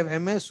 But if you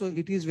have MS, so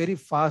it is very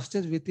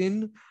fastest.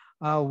 Within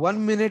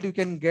 1 minute, you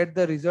can get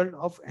the result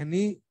of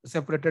any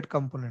separated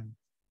component.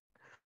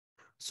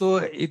 So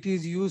it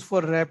is used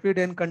for rapid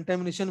and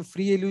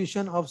contamination-free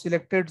elution of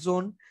selected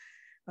zone,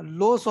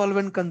 low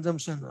solvent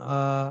consumption,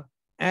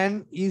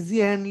 and easy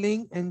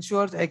handling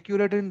ensures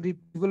accurate and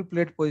repeatable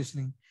plate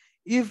positioning.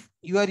 If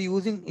you are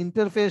using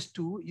interface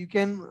 2, you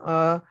can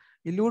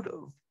elude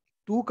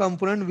two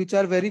components which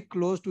are very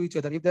close to each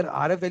other. If their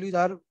RF values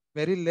are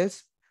very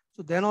less,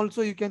 so then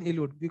also you can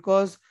elude,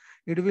 because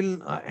it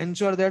will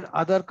ensure that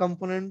other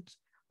components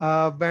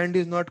band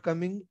is not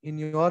coming in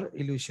your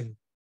illusion.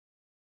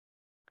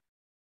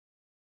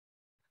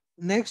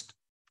 Next.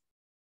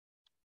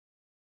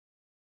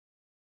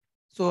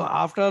 So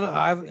after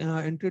I've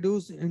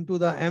introduced into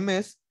the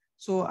MS,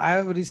 so I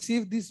have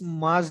received this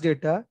mass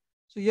data.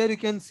 So here you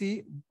can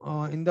see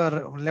in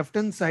the left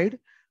hand side,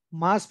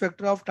 mass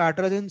spectra of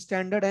tartrazine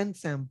standard and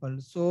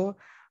sample. So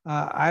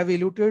I have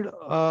eluted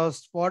a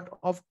spot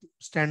of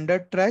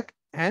standard track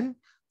and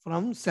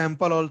from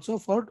sample also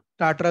for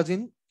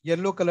tartrazine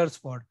yellow color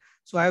spot.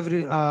 So I have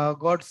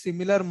got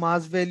similar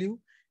mass value,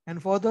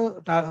 and for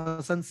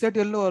the sunset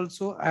yellow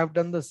also I have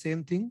done the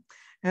same thing,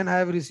 and I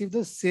have received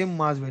the same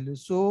mass value.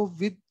 So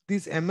with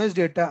this MS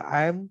data,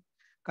 I am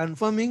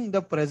confirming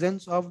the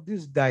presence of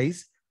these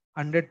dyes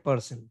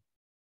 100%.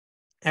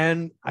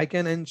 And I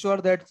can ensure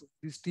that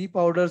these tea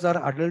powders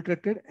are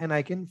adulterated and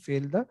I can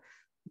fail the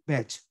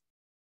batch.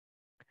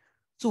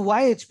 So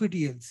why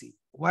HPTLC?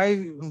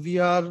 Why we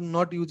are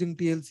not using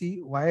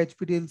TLC? Why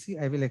HPTLC?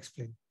 I will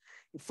explain.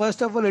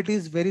 First of all, it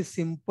is very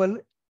simple,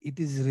 it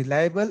is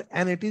reliable,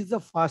 and it is the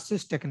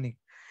fastest technique.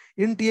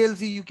 In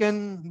TLC, you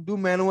can do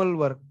manual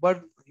work,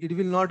 but it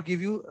will not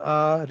give you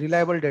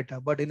reliable data.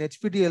 But in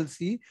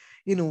HPTLC,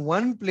 in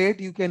one plate,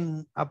 you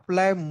can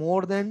apply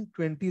more than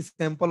 20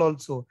 sample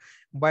also.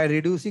 By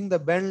reducing the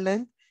band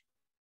length,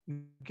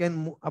 you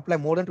can apply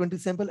more than 20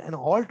 sample, and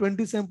all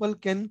 20 sample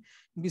can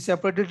be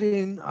separated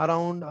in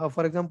around,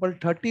 for example,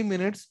 30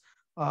 minutes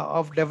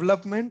of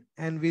development.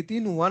 And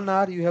within 1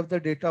 hour, you have the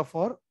data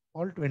for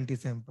all 20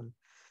 sample.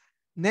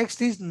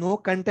 Next is no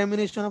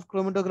contamination of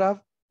chromatograph,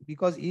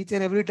 because each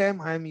and every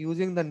time I am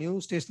using the new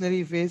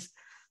stationary phase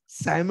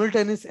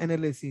simultaneous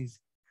analysis.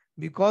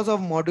 Because of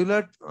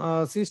modular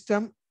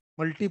system,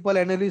 multiple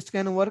analysts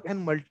can work and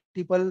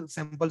multiple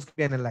samples can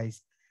be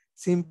analyzed.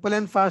 Simple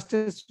and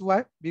fastest.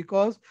 Why?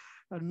 Because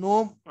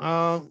no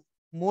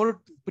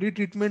more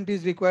pre-treatment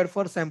is required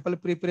for sample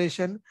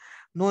preparation.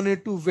 No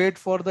need to wait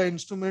for the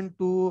instrument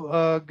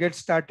to get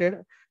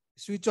started.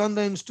 Switch on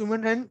the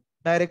instrument and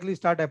directly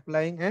start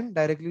applying and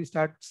directly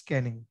start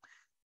scanning.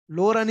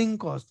 Low running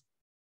cost.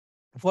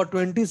 For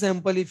 20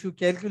 sample, if you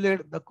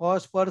calculate, the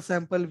cost per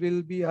sample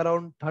will be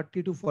around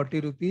 30 to 40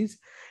 rupees.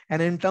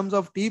 And in terms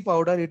of tea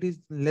powder, it is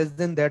less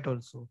than that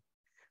also.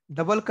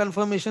 Double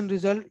confirmation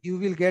result, you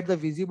will get the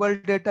visible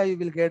data, you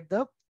will get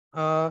the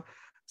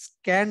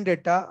scan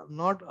data,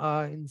 not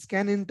in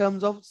scan in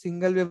terms of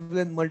single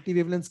wavelength, multi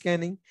wavelength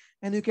scanning,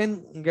 and you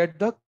can get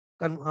the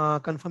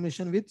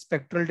confirmation with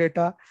spectral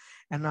data.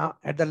 And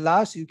at the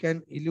last, you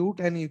can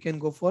elute and you can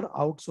go for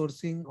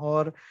outsourcing,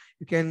 or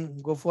you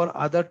can go for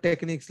other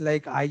techniques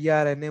like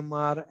IR,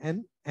 NMR,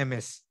 and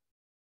MS.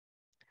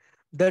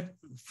 That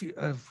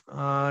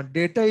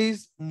data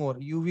is more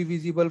UV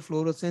visible,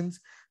 fluorescence,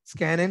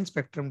 scan, and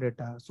spectrum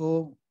data.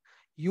 So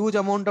huge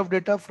amount of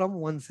data from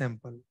one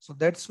sample. So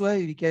that's why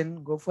we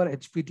can go for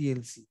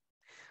HPTLC.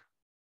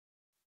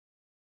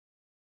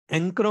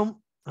 Anchrom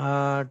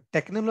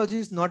technology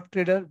is not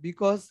trader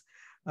because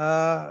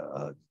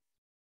Anchrom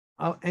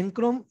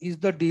is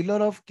the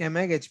dealer of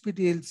CAMAG,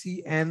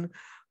 HPTLC, and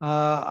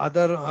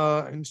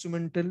other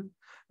instrumental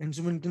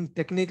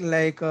technique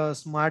like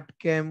smart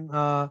cam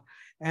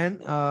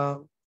and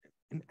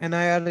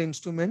NIR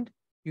instrument,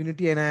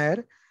 Unity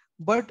NIR.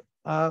 But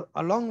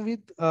along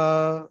with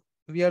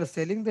we are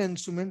selling the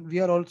instrument, we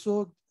are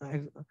also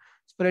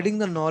spreading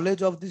the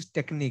knowledge of this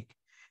technique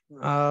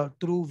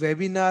through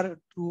webinar,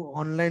 through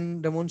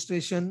online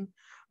demonstration,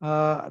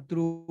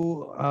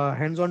 through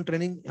hands-on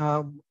training,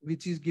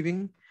 which is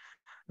given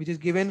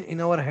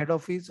in our head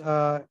office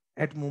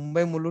at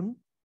Mumbai Mulund.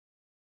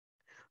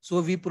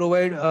 So we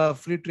provide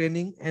free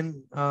training,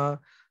 and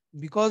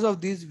because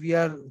of this, we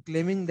are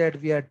claiming that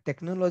we are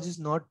technologists,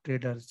 not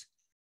traders.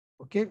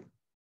 Okay.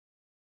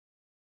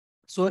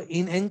 So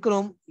in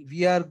Anchrom,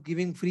 we are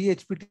giving free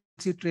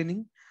HPTLC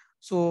training.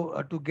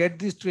 So to get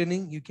this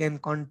training, you can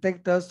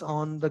contact us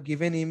on the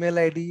given email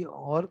ID,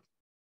 or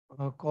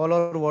call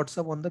or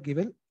WhatsApp on the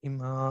given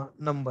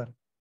number.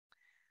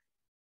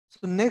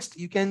 So next,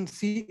 you can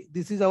see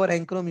this is our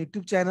Anchrom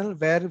YouTube channel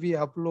where we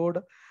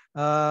upload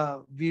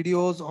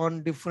videos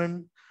on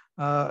different.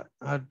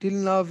 Till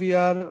now, we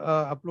are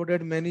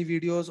uploaded many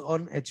videos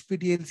on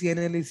HPTLC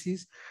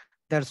analysis.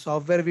 There are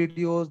software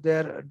videos,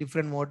 there are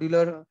different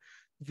modular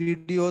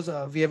videos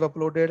we have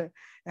uploaded,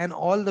 and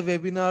all the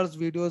webinars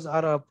videos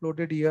are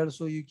uploaded here.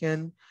 So you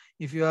can,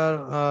 if you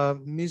are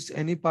missed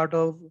any part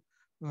of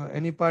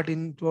any part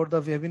in toward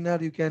the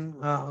webinar, you can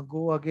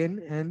go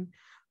again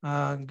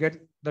and get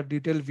the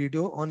detailed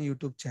video on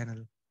YouTube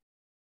channel.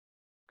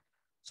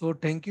 So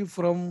thank you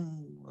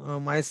from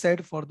my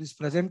side for this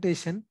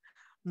presentation.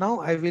 Now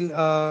I will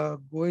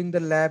go in the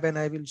lab and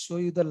I will show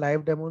you the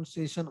live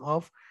demonstration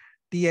of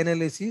T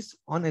analysis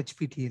on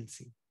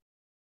HPTLC.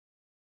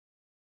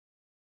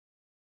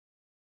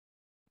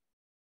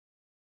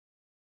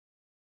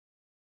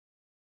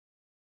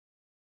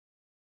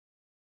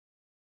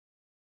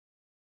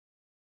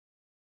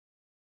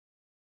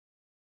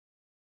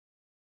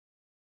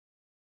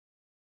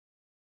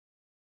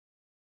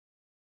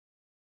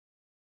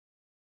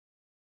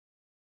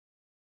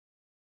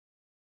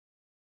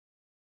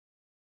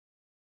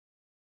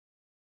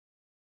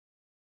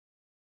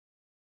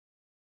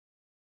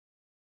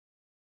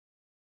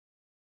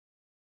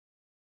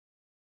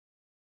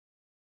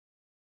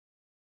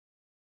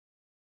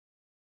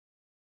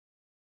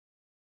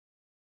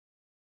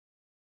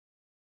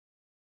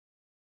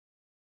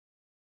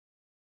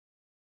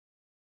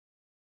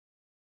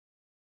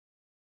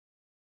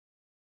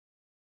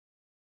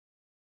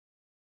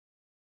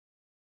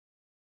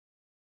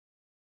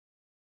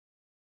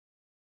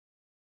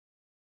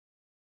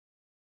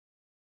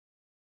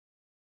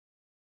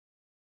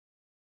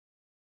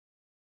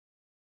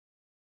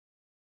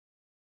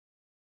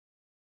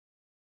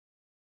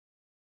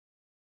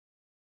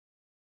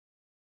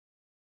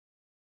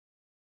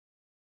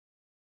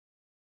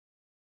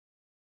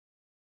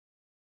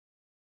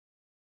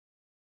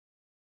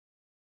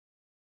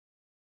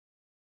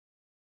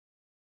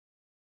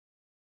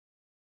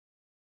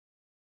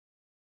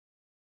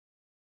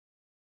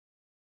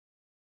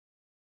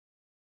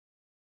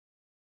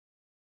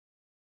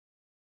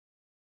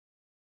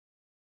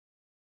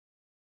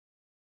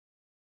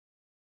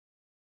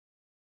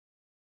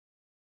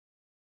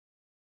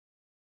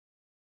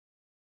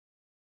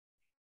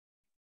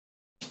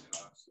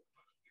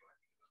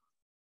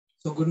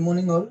 So good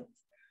morning all.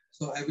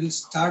 So I will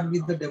start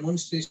with the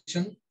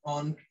demonstration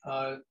on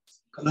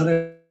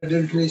color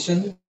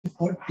adulteration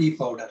for tea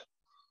powder.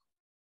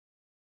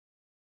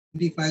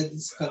 Identify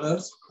these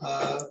colors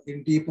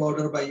in tea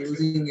powder by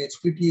using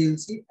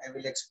HPTLC. I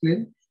will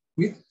explain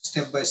with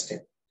step by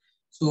step.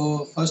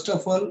 So first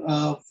of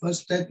all,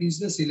 first step is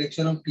the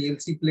selection of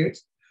TLC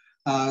plates.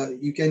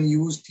 You can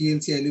use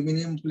TLC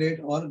aluminum plate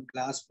or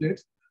glass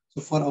plates.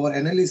 So for our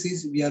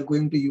analysis, we are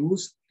going to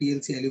use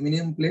TLC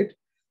aluminum plate.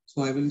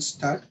 So I will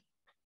start.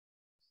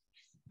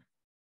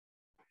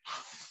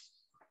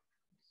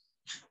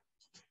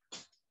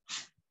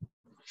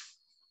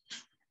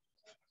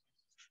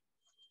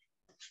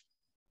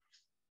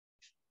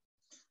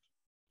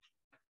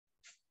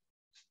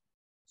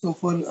 So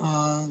for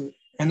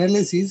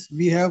analysis,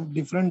 we have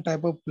different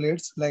type of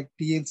plates like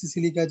TLC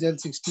silica gel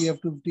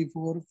 60F to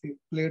 54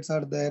 plates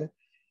are there.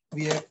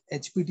 We have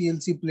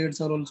HPTLC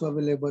plates are also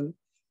available.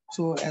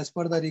 So as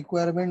per the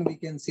requirement, we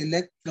can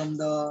select from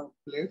the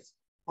plates.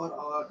 For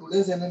our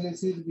today's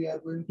analysis, we are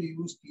going to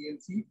use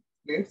TLC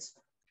plates.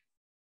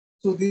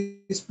 So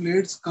these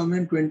plates come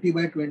in 20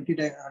 by 20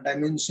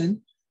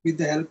 dimension. With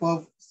the help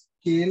of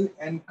scale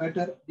and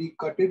cutter, we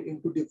cut it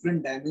into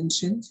different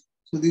dimensions.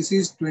 So this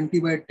is 20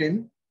 by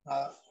 10,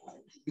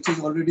 which is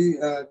already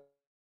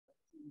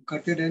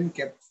cutted and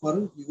kept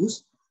for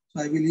use.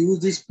 So I will use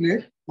this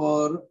plate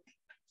for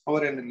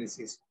our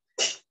analysis.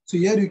 So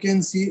here you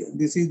can see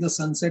this is the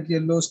sunset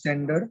yellow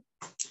standard.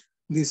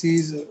 This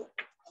is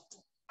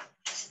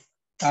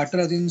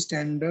tartrazine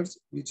standards,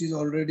 which is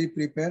already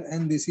prepared,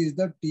 and this is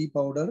the tea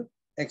powder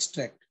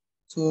extract.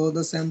 So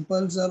the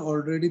samples are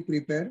already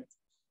prepared.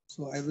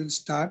 So I will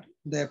start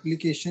the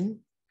application.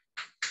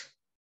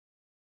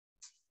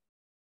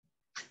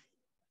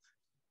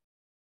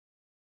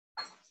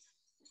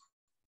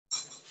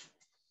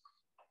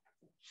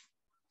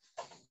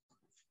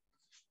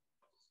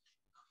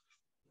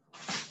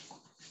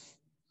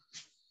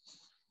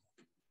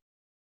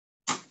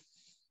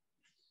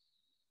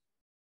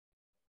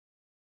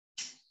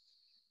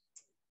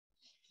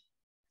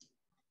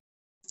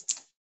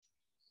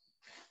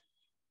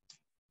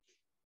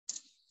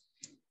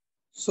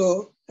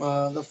 So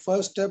the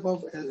first step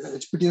of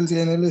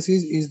HPTLC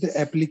analysis is the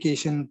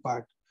application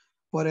part.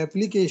 For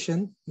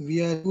application,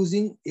 we are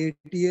using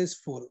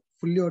ATS4,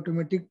 fully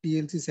automatic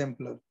TLC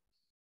sampler.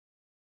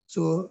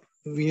 So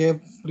we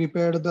have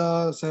prepared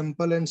the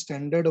sample and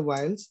standard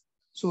vials.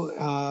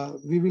 So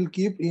we will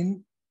keep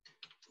in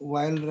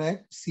vial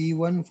rack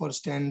C1 for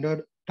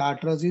standard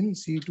tartrazine,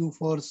 C2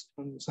 for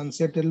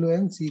sunset yellow,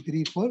 and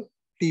C3 for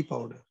tea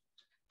powder.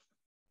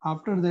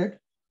 After that,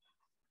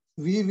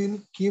 we will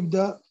keep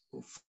the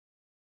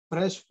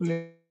fresh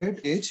plate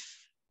edge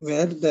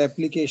where the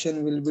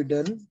application will be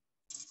done.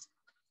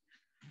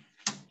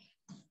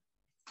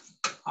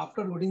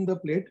 After loading the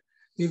plate,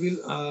 we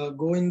will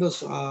go in the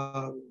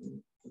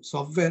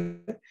software.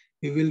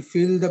 We will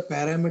fill the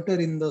parameter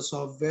in the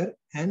software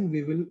and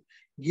we will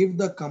give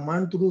the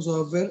command through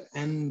software,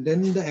 and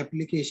then the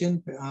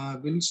application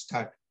will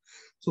start.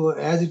 So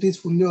as it is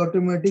fully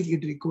automatic,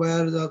 it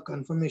requires a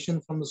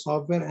confirmation from the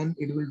software and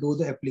it will do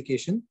the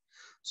application.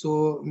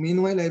 So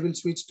meanwhile, I will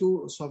switch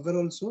to software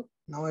also.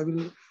 Now I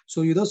will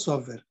show you the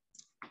software.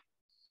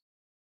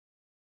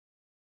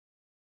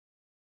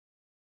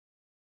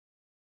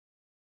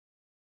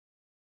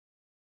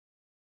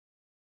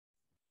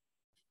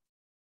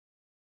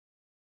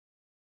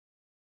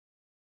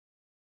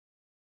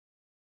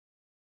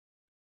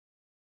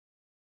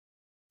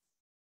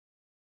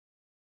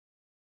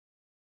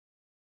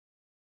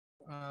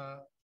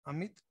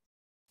 Amit,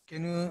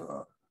 can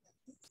you?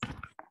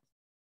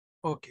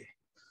 Okay.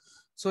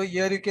 So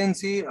here you can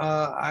see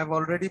I've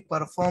already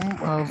performed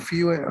a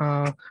few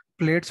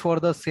plates for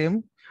the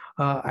same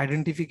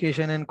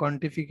identification and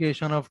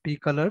quantification of tea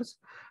colors.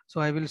 So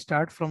I will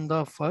start from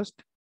the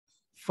first.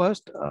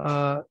 First,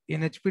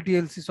 in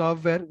HPTLC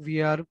software,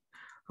 we are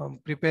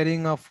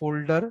preparing a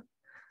folder.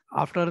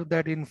 After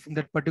that, in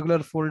that particular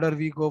folder,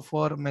 we go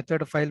for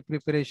method file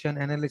preparation,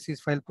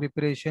 analysis file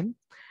preparation.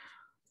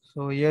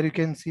 So here you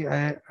can see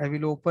I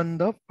will open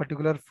the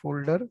particular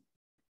folder.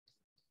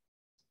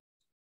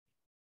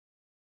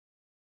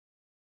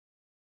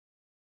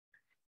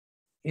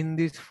 In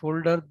this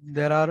folder,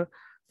 there are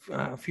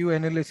a few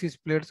analysis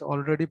plates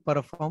already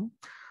performed.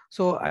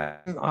 So I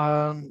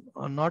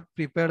will not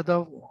prepare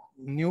the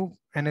new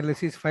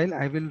analysis file.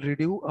 I will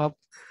redo a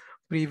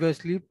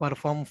previously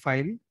performed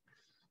file.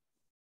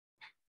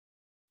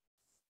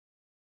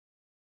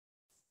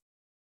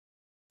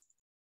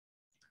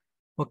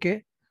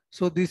 Okay,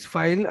 so this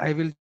file, I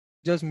will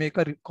just make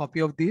a copy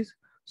of this.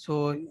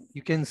 So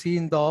you can see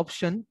in the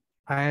option,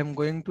 I am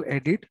going to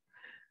edit,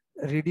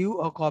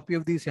 redo a copy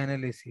of this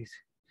analysis.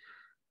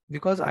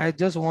 Because I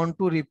just want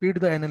to repeat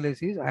the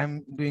analysis, I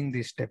am doing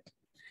this step.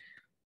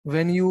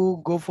 When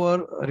you go for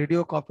redo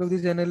a copy of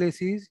this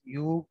analysis,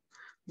 you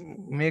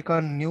make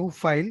a new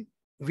file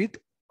with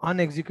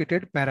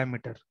unexecuted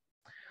parameter.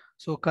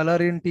 So color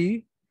in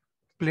T,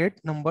 plate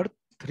number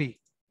 3.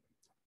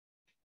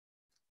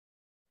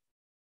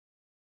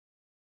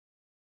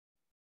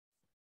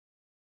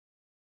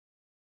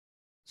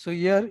 So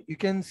here you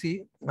can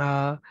see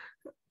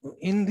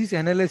in this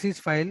analysis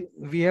file,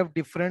 we have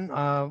different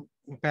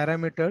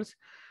parameters.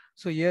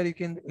 So here you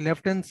can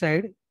left hand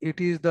side, it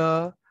is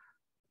the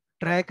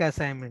track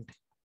assignment.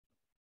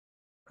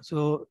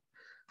 So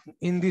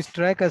in this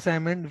track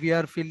assignment, we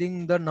are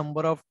filling the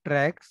number of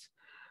tracks,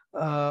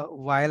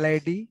 vial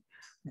ID,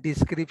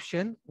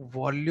 description,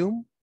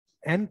 volume,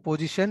 and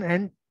position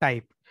and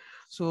type.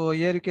 So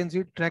here you can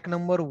see track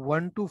number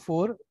 1 to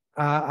 4.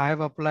 I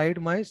have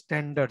applied my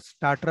standards,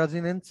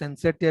 tartrazine and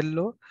sunset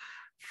yellow.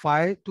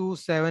 5 to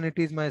 7, it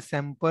is my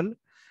sample.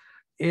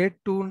 8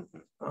 to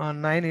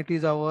 9, it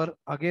is our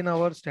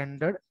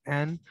standard,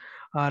 and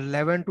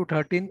 11 to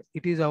 13,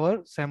 it is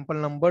our sample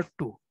number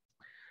 2.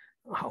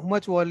 How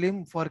much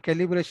volume for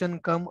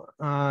calibration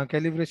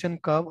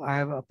curve I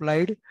have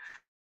applied,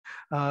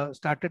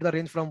 started the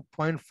range from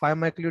 0.5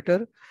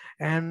 microliter,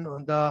 and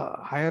the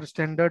higher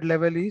standard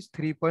level is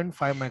 3.5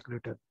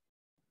 microliter.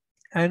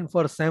 And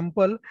for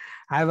sample,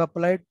 I have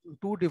applied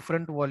two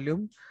different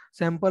volume.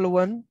 Sample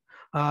 1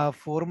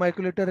 4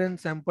 microliter and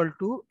sample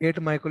to 8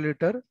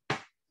 microliter.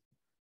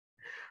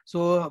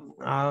 So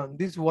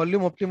this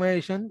volume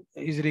optimization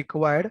is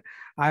required.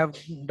 I have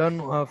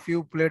done a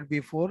few plate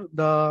before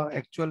the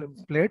actual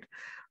plate.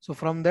 So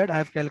from that I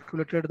have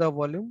calculated the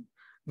volume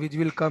which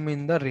will come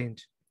in the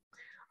range.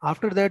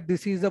 After that,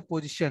 this is the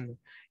position.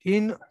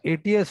 In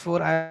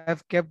ATS4, I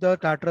have kept the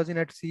tartrazine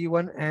at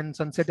C1 and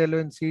sunset yellow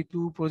in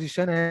C2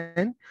 position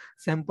and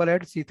sample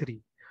at C3.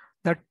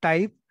 The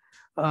type,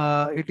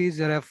 it is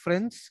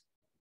reference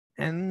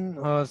and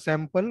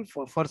sample.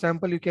 For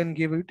sample, you can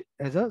give it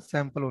as a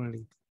sample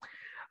only.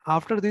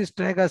 After this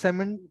track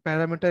assignment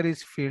parameter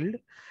is filled,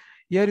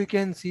 here you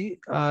can see,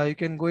 you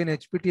can go in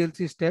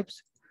HPTLC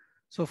steps.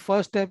 So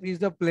first step is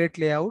the plate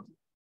layout.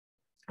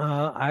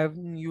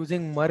 I'm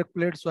using Merck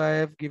plate, so I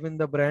have given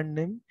the brand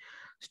name.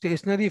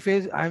 Stationary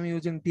phase, I'm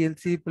using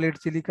TLC plate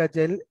silica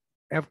gel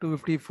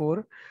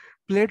F254.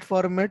 Plate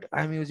format,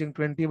 I'm using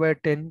 20 by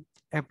 10.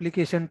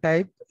 Application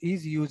type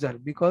is user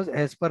because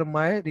as per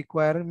my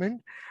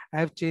requirement, I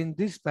have changed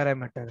this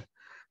parameter.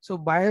 So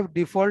by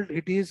default,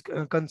 it is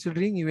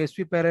considering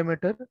USP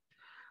parameter.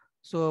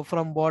 So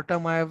from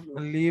bottom, I have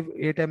leave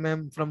 8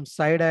 mm. From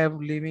side, I have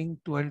leaving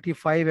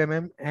 25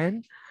 mm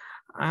and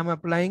I am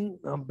applying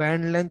a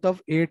band length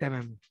of 8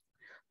 mm.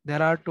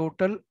 There are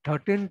total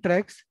 13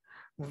 tracks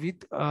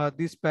with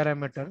this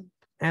parameter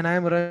and I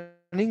am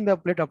running the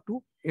plate up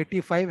to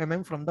 85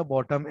 mm from the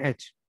bottom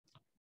edge.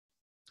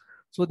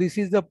 So this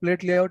is the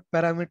plate layout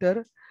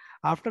parameter.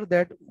 After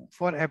that,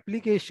 for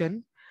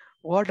application,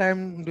 what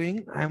I'm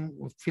doing, I'm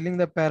filling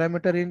the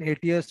parameter in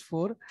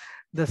ATS4.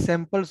 The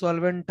sample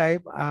solvent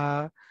type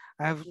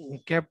I've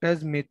kept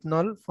as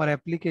methanol for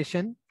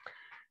application.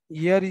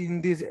 Here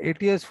in this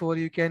ATS4,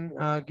 you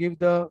can give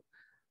the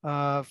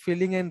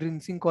filling and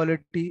rinsing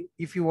quality.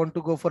 If you want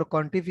to go for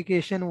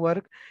quantification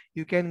work,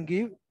 you can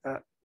give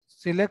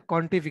select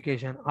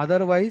quantification.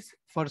 Otherwise,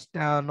 for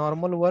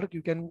normal work,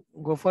 you can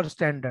go for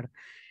standard.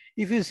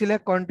 If you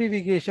select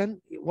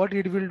quantification, what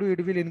it will do,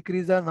 it will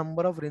increase the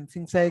number of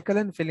rinsing cycle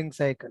and filling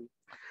cycle.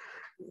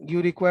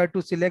 You require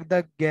to select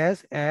the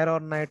gas, air or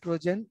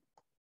nitrogen.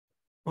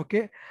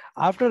 Okay.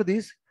 After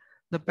this,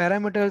 the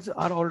parameters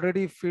are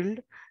already filled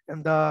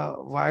and the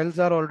vials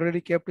are already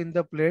kept in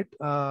the plate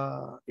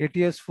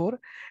ATS4.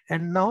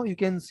 And now you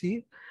can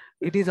see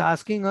it is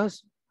asking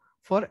us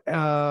for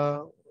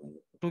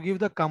to give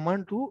the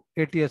command to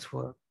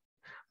ATS4.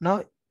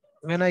 Now,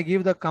 when I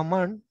give the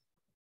command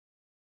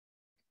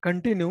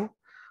continue,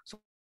 so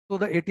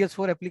the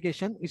ATS4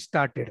 application is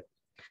started.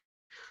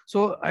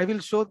 So I will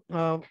show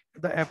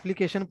the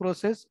application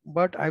process,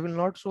 but I will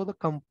not show the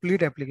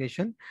complete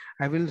application.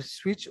 I will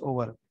switch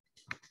over.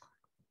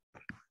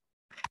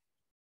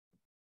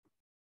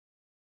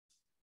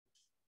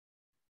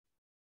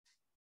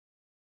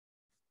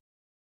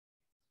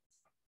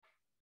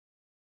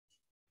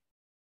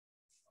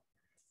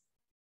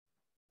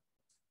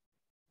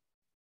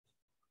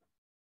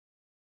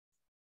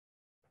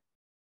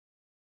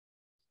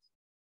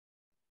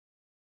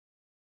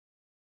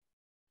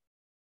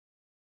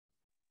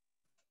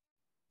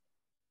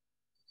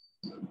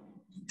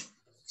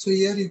 So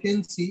here you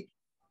can see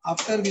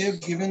after we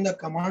have given the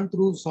command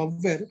through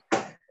software,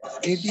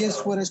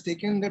 ATS4 has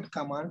taken that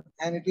command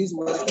and it is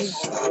working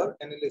on our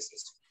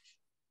analysis.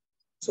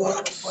 So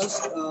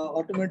first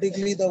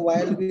automatically the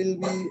vial will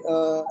be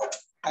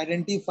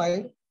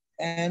identified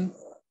and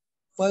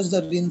first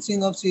the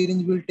rinsing of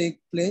syringe will take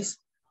place.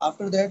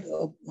 After that,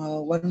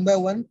 one by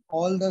one,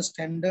 all the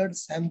standard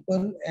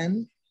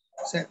and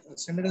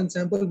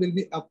sample will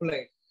be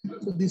applied.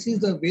 So this is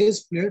the base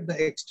plate.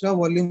 The extra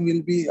volume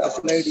will be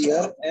applied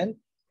here, and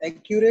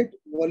accurate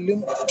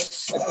volume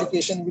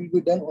application will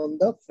be done on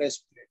the fresh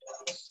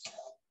plate.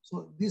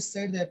 So this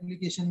side the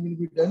application will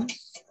be done.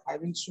 I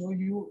will show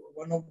you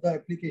one of the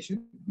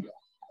application.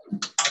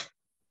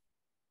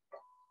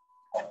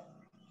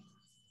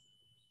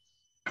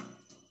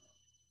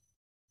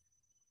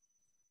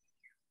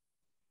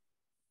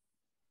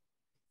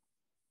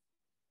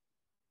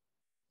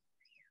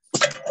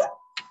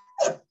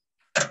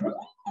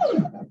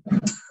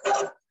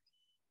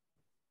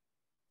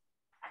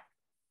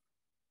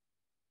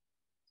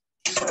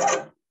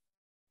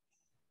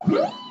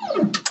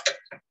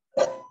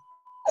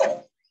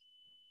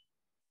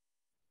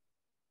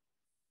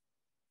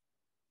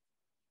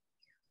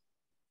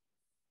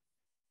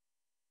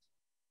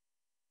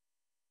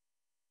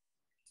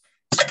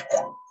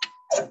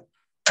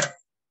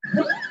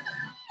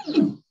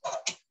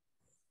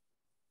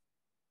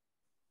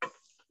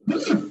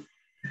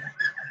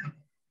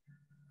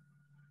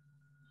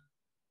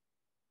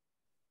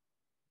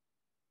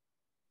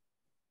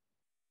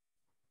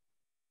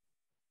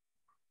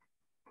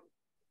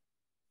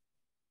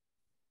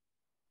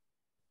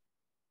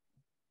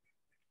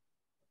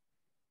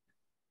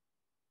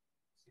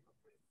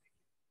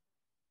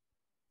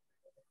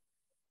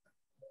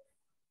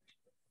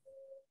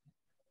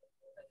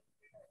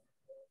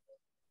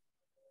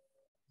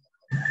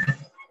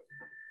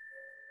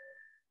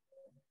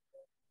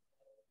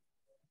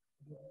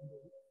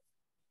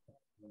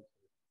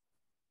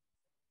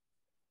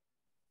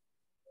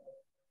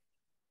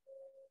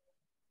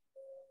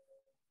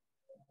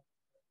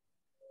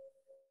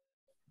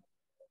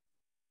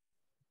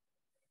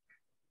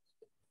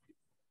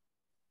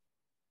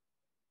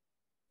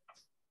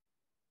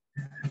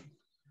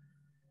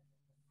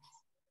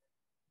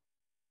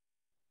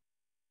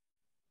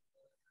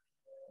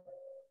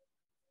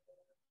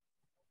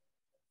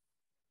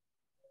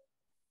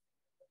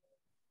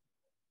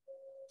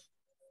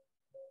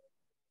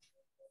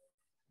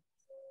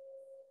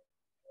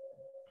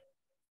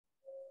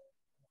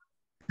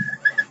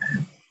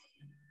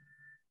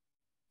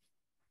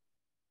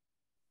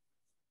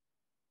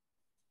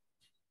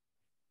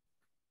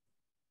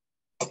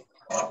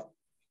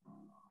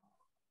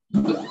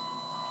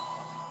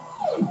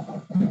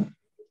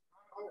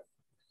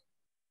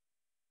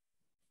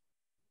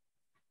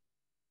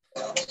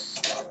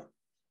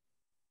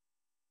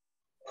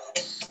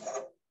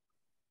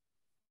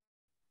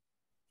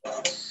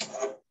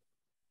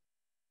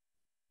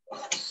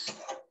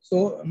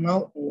 So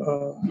now,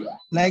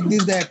 like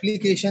this, the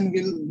application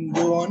will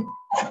go on,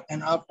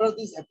 and after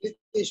this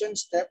application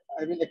step,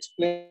 I will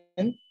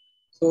explain.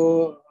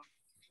 So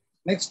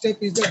next step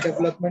is the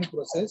development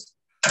process.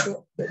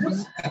 So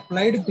the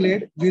applied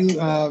plate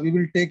will we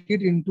will take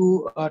it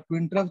into a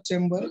twin trough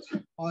chamber,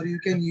 or you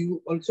can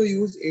also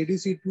use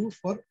ADC2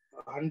 for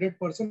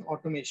 100%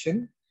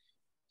 automation.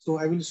 So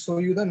I will show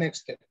you the next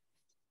step.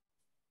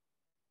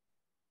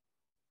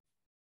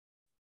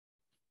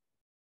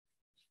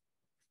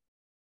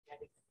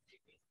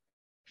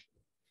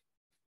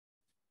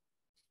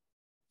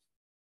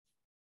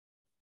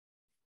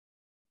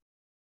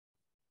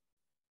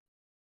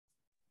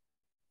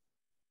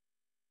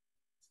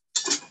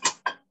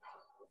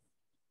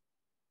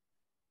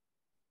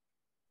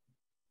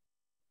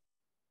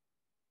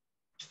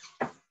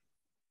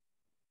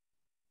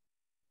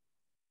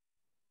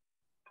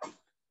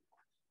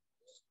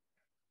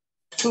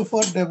 So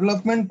for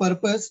development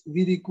purpose,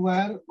 we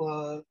require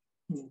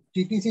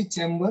TTC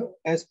chamber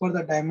as per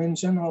the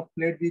dimension of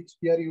plate which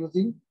we are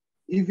using.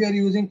 If we are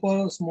using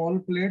for small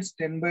plates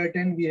 10 by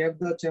 10, we have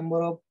the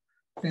chamber of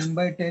 10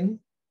 by 10.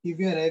 If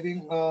we are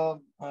having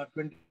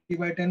 20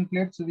 by 10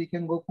 plates, so we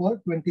can go for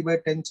 20 by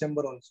 10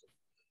 chamber also.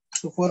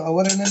 So for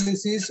our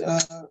analysis,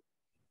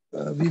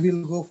 we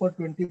will go for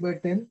 20 by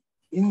 10.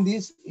 In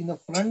this, in the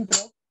front,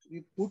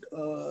 we put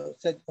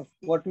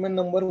Wortman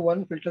number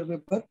 1 filter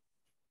paper,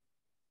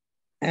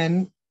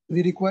 and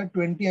we require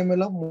 20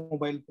 ml of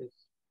mobile phase.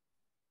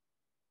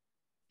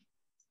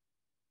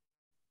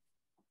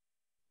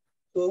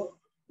 So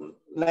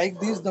like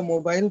this, the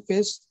mobile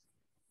phase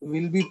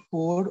will be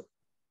poured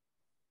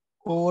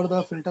over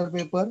the filter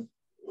paper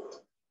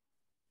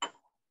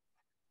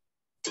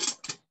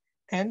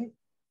and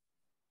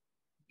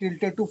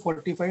tilted to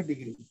 45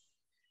 degrees.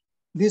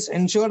 This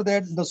ensures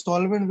that the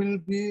solvent will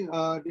be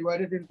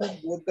divided into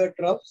both the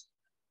troughs,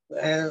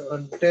 10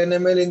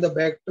 ml in the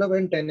back trough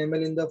and 10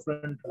 ml in the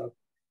front trough.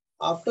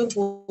 After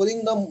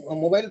pouring the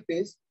mobile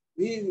phase,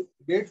 we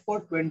wait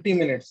for 20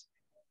 minutes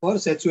for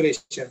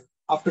saturation.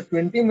 After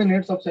 20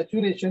 minutes of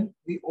saturation,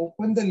 we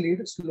open the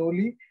lid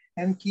slowly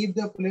and keep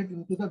the plate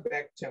into the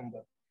back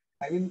chamber.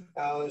 I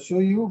will show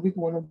you with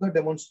one of the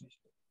demonstrations.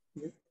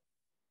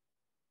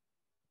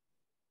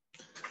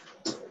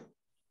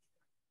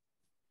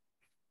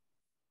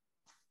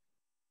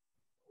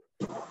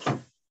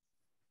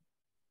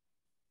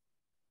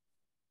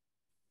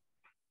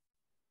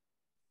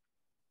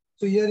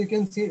 So here you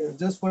can see,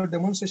 just for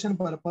demonstration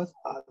purpose,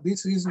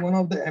 this is one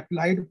of the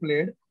applied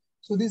plate.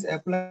 So this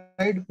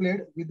applied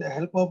plate, with the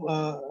help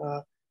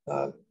of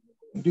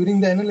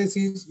during the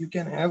analysis, you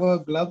can have a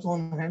gloves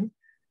on hand.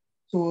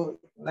 So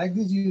like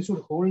this, you should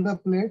hold the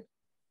plate.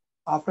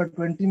 After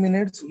 20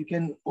 minutes, you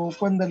can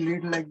open the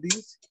lid like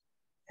this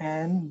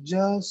and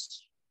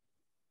just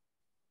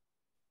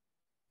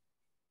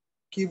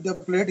keep the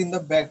plate in the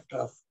back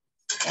trough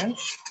and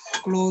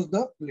close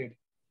the lid.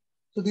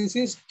 So this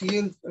is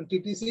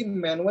TTC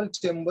manual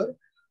chamber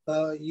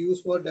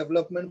used for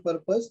development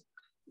purpose.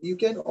 You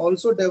can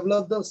also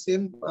develop the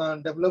same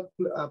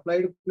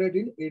applied plate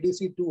in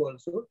ADC2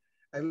 also.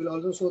 I will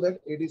also show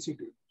that ADC2.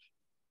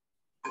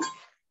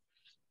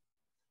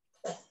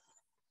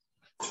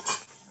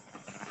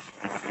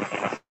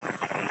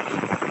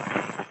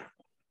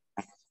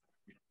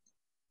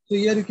 So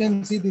here you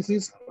can see this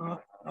is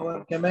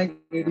our Chemag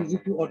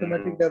ADC2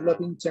 automatic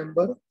developing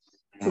chamber.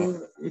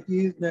 So it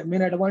is the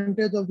main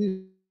advantage of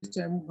this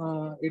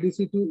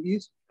ADC2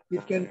 is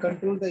it can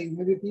control the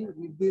humidity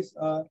with this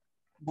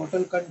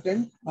bottle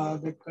content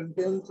that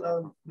contains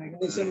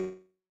magnesium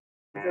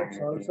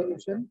salt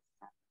solution,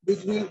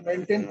 which will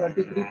maintain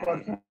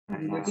 33%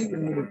 relative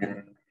humidity.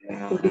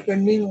 So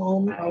depending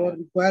on our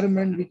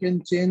requirement, we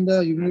can change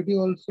the humidity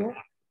also.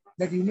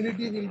 That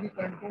humidity will be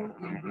controlled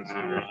in this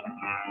solution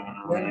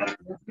when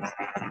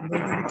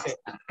going to be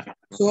checked.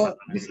 So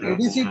this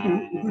ADC2,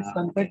 it is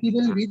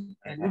compatible with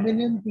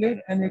aluminum plate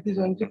and it is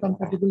also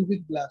compatible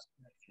with glass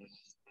plate.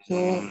 So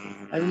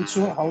I will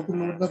show how to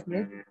load the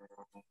plate.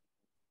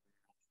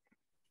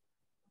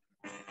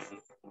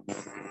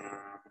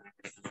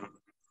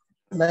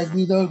 Like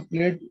this, the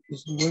plate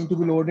is going to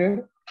be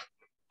loaded.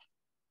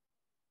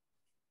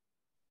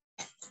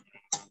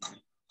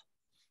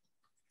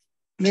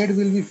 Plate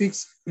will be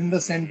fixed in the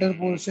center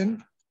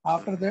portion.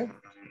 After that,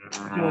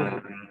 close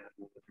it.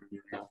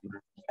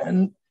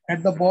 And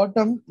at the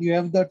bottom, you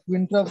have the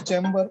twin trough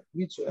chamber,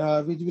 which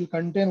will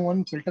contain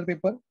one filter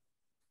paper.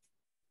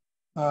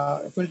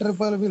 Filter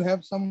paper will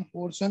have some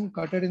portion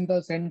cutted in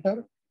the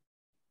center,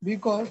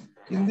 because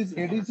in this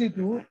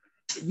ADC2,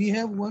 we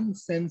have one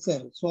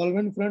sensor,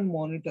 solvent front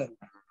monitor.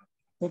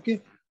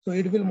 Okay, so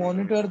it will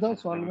monitor the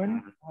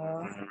solvent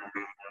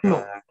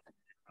flow.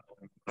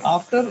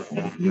 After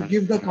you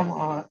give the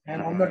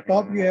and on the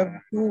top you have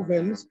two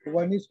wells.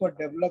 One is for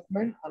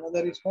development,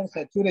 another is for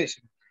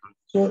saturation.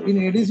 So in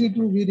ADC2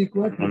 we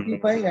require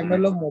 25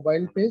 ml of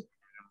mobile phase.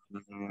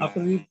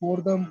 After we pour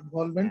the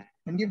solvent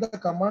and give the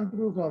command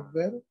through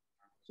software.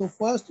 So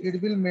first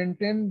it will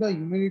maintain the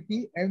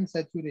humidity and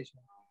saturation.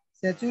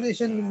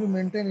 Saturation will be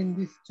maintained in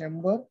this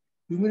chamber.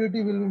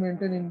 Humidity will be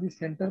maintained in the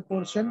center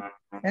portion,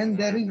 and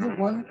there is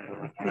one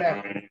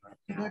flap.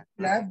 So that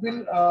flap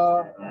will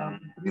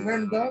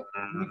prevent the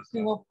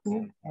mixing of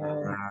two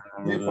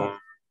vapors,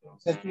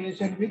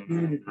 saturation with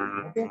humidity.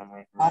 Okay.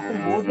 After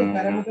both the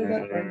parameters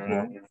are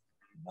controlled,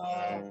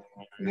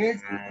 the plate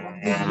from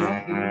this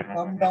zone will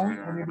come down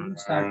and it will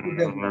start to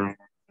develop.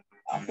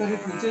 After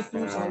it reaches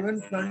to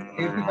solvent front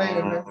 85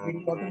 mm, it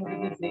will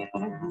automatically take to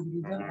this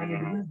region and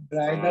it will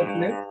dry the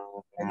plate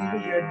and you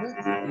will get the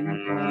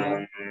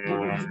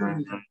beautiful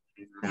result.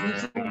 So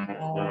this is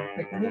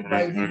technique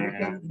by which we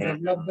can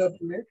develop the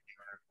plate.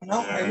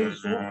 Now I will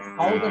show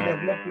how the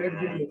developed plate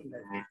will look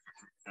like.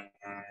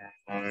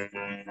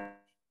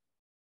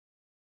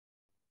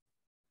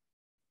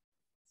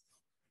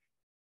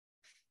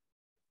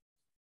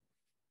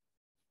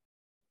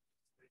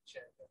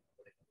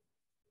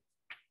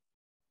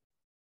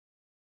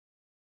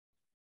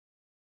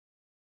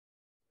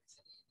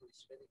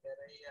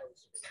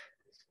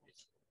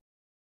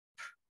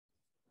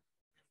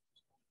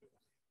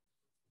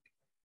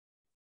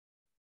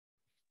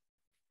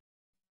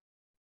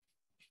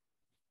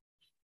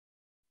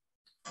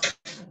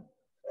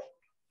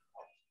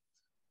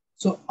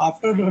 So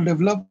after the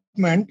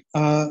development,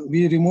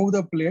 we remove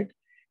the plate,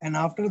 and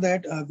after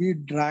that we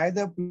dry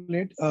the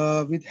plate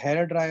with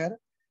hair dryer.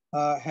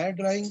 Hair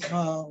drying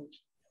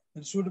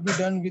should be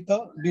done with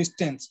a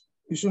distance.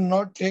 You should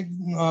not take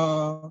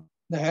the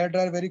hair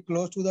dryer very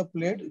close to the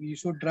plate. You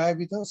should dry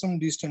with some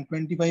distance,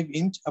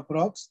 25-inch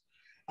approx.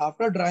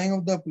 After drying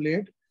of the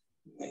plate,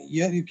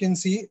 here you can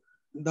see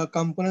the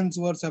components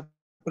were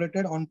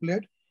separated on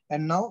plate,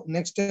 and now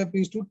next step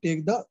is to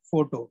take the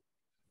photo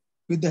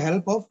with the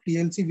help of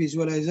TLC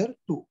visualizer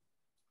 2.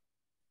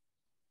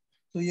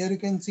 So here you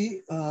can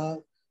see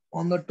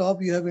on the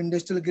top you have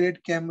industrial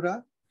grade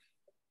camera.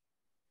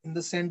 In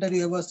the center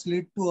you have a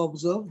slit to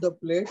observe the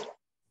plate,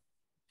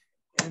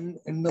 and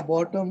in the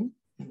bottom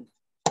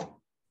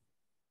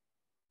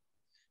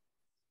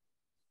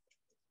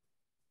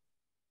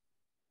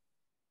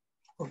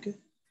okay,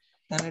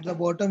 and at the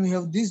bottom you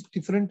have these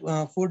different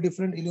four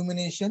different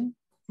illumination: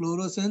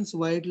 fluorescence,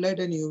 white light,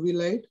 and UV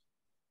light.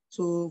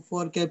 So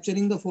for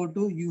capturing the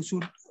photo you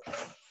should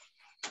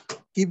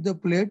keep the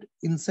plate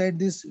inside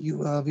this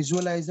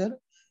visualizer,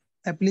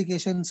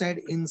 application side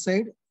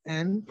inside,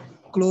 and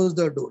close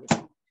the door.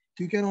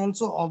 You can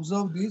also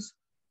observe this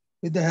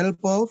with the help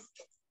of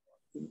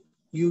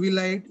UV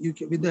light,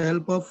 with the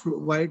help of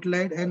white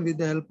light, and with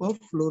the help of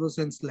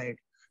fluorescence light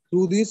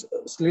through this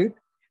slit.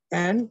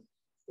 And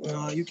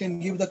you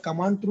can give the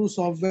command through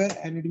software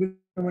and it will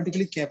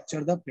automatically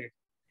capture the plate.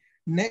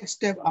 Next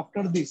step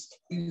after this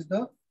is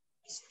the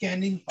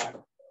scanning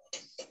part.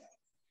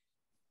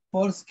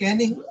 For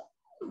scanning,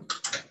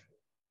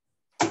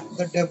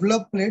 the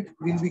developed plate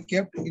will be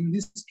kept in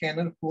this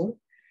scanner 4.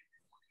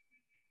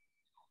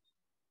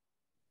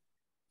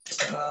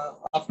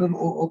 After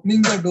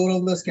opening the door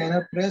of the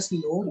scanner, press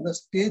load, the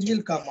stage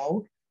will come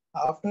out.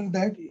 After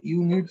that,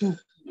 you need to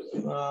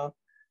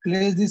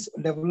place this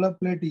develop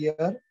plate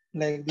here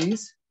like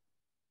this.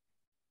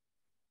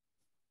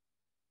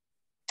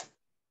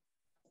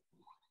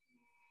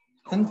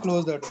 And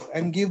close the door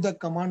and give the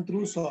command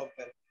through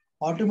software.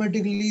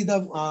 Automatically, the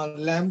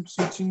lamp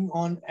switching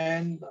on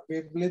and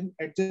wavelength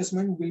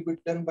adjustment will be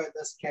done by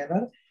the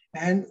scanner,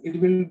 and it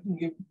will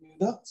give you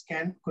the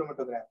scanned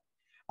chromatograph.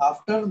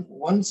 After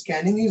one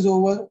scanning is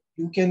over,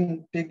 you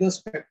can take the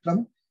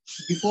spectrum.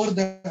 Before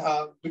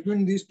that,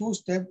 between these two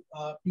steps,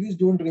 please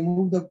don't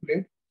remove the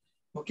plate.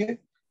 Okay.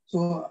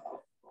 So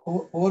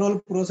overall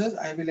process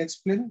I will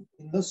explain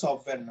in the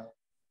software now.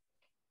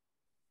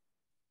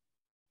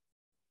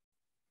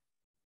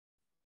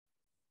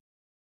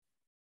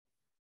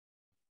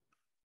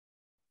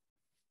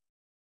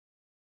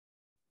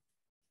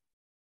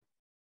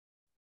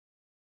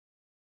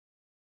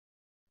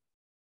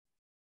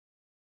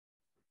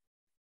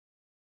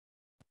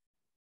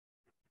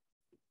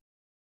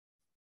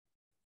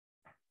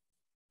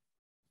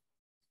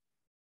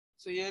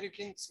 So here you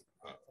can see.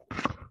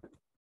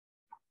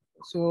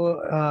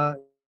 So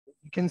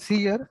you can see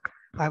here,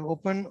 I've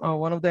opened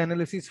one of the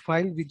analysis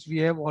file which we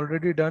have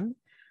already done.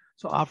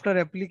 So after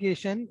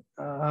application,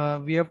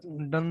 we have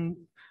done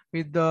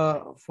with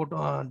the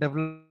photo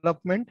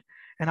development,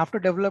 and after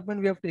development,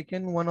 we have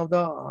taken one of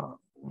the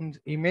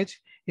image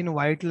in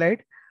white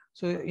light.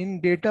 So in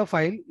data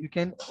file, you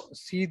can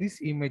see these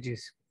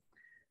images.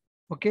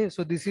 Okay,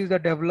 so this is the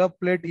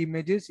developed plate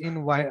images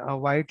in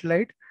white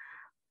light.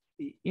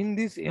 In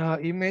this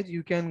image,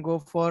 you can go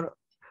for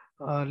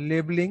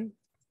labeling.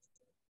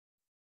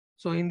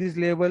 So in these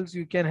labels,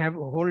 you can have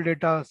whole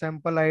data,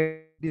 sample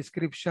ID,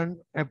 description,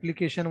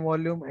 application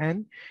volume,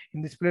 and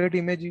in this plate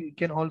image, you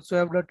can also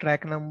have the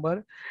track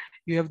number.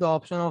 You have the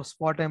option of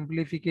spot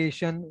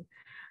amplification.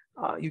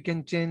 You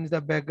can change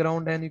the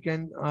background and you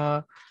can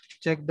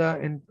check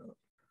the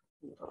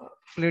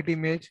plate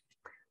image.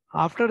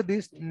 After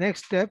this,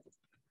 next step,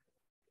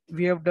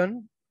 we have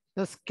done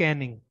the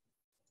scanning.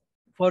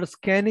 For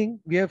scanning,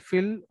 we have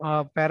filled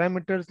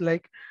parameters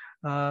like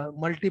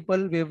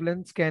multiple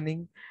wavelength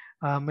scanning,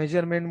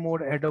 measurement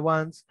mode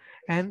advanced,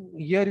 and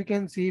here you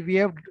can see we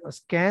have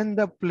scanned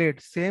the plate,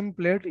 same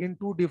plate in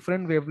two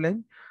different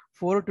wavelength,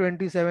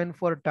 427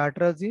 for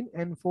tartrazine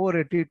and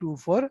 482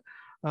 for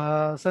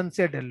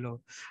sunset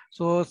yellow.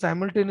 So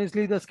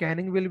simultaneously the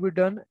scanning will be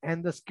done,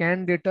 and the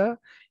scan data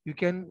you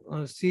can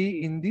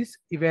see in these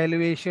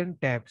evaluation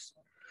tabs.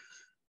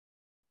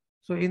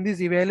 So in this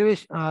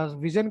evaluation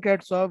Vision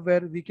CAD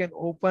software, we can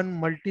open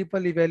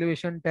multiple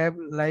evaluation tab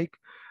like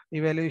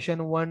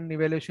evaluation 1,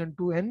 evaluation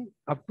 2, and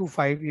up to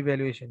 5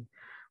 evaluation.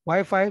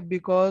 Why 5?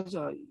 Because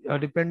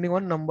depending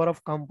on number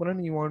of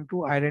component you want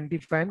to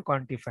identify and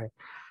quantify.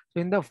 So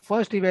in the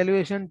first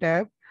evaluation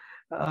tab,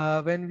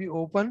 when we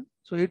open,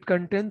 so it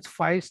contains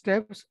 5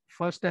 steps.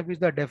 First step is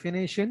the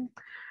definition.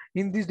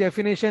 In this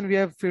definition, we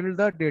have filled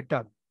the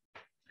data,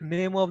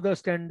 name of the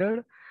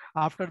standard,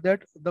 after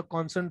that the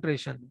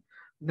concentration,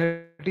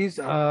 that is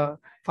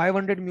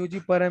 500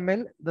 mg per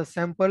ml. The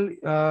sample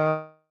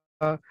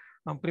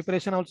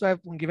preparation also I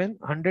have given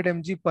 100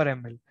 mg per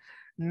ml.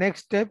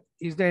 Next step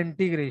is the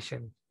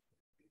integration.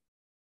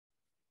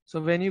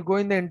 So when you go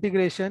in the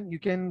integration, you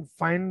can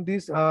find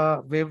this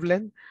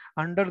wavelength.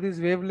 Under this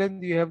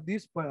wavelength you have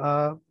this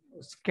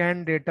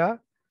scan data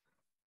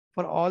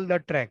for all the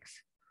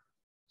tracks.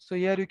 So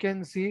here you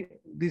can see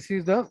this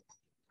is the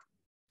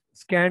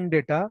scan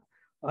data.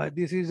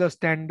 This is the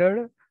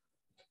standard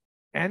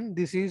and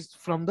this is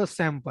from the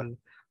sample.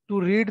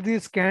 To read the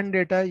scan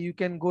data, you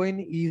can go in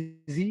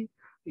easy,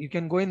 you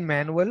can go in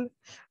manual.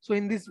 So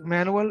in this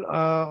manual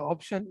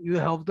option, you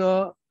have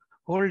the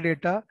whole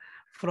data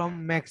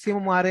from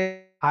maximum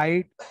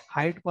RF,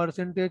 height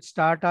percentage,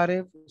 start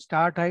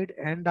height,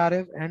 end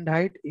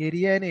height,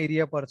 area and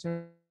area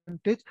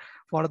percentage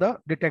for the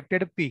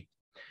detected peak.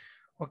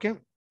 Okay.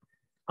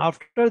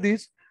 After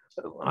this,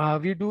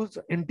 we do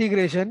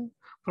integration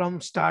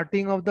from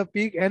starting of the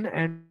peak and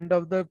end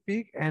of the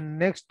peak, and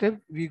next step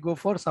we go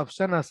for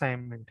substance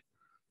assignment.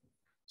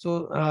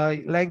 So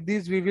like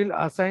this, we will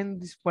assign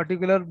this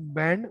particular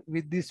band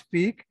with this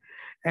peak,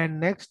 and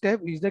next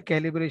step is the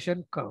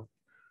calibration curve.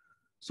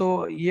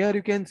 So here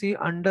you can see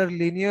under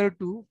linear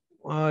to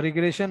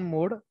regression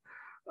mode,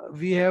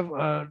 we have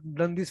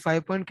done this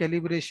 5-point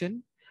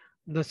calibration.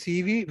 The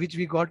CV which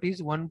we got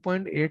is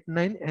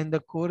 1.89 and the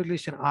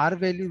correlation R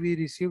value we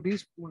received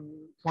is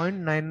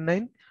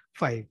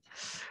 0.995.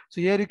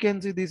 So here you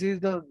can see this is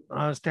the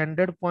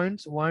standard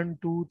points 1,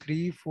 2,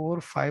 3,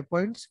 4, 5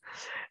 points,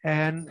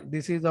 and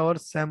this is our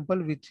sample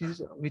which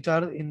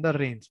are in the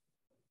range.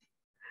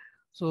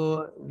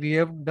 So we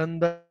have done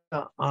the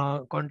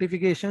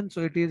quantification.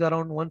 So it is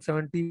around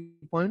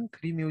 170.3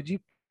 mg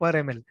per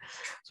ml.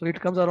 So it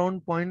comes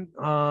around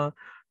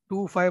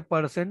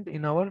 0.25%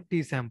 in our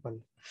T sample.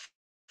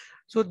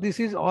 So this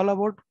is all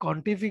about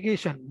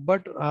quantification.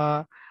 But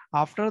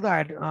after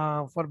that,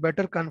 for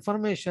better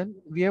confirmation,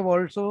 we have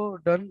also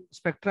done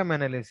spectrum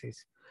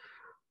analysis.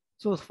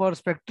 So for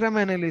spectrum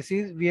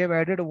analysis, we have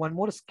added one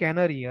more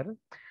scanner here.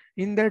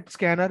 In that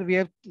scanner, we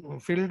have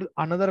filled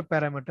another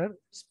parameter,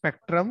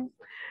 spectrum,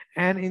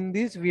 and in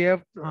this we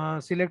have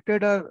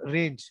selected a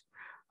range.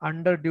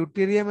 Under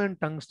deuterium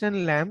and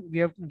tungsten lamp, we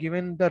have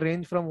given the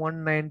range from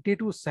 190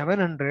 to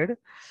 700,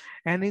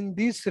 and in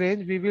this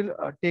range we will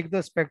take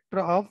the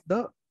spectra of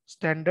the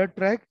standard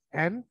track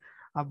and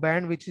a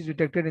band which is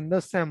detected in the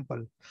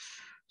sample.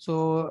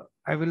 So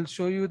I will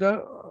show you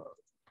the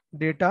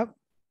data.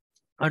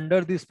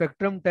 Under the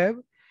spectrum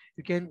tab,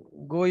 you can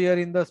go here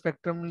in the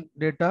spectrum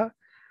data.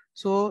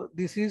 So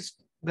this is,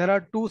 there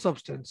are two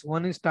substances.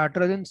 One is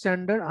tartrazine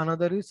standard,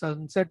 another is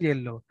sunset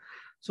yellow.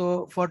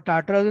 So for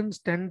tartrazine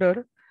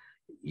standard,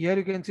 here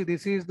you can see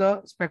this is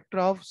the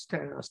spectra of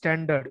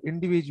standard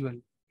individual,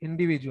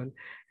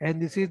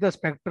 and this is the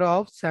spectra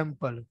of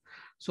sample.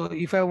 So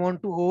if I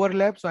want to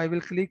overlap, so I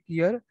will click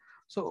here.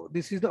 So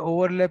this is the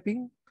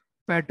overlapping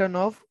pattern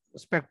of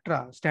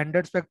spectra,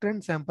 standard spectra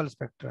and sample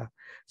spectra.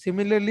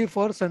 Similarly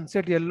for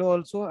sunset yellow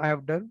also I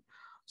have done.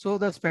 So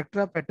the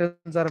spectra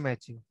patterns are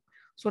matching.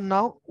 So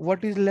now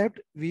what is left,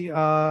 we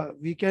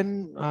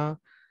can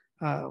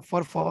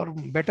for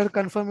better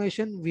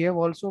confirmation, we have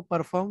also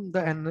performed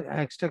the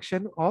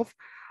extraction of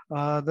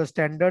the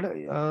standard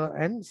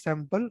and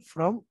sample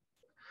from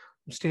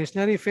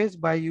stationary phase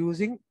by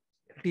using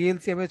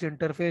TLCMS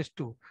interface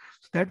 2.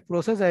 So that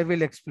process I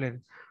will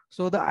explain.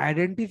 So the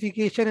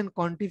identification and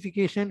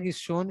quantification is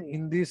shown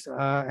in this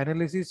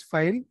analysis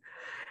file.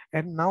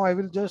 And now I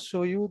will just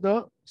show you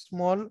the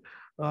small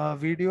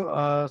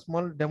video,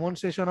 small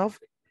demonstration of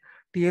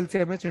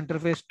TLCMS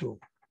interface 2,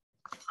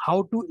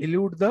 how to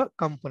elude the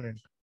component.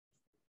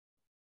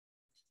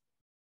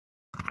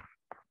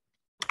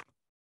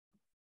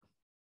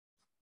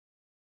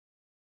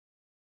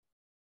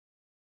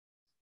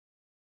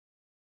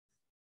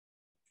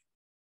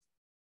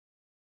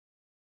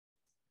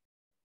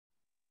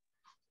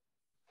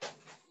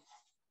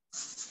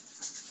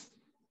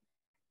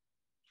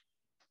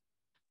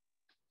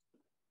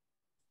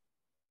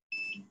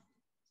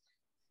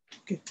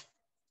 Okay,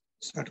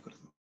 start kar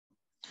do.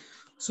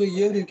 So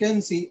here you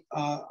can see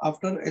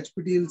after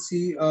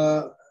HPTLC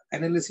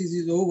analysis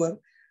is over,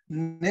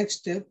 next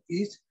step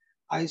is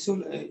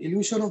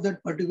illusion of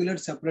that particular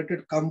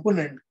separated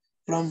component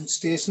from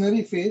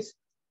stationary phase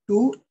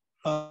to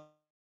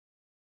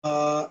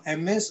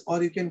MS,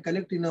 or you can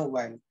collect in a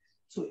while.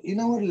 So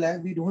in our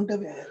lab, we don't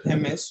have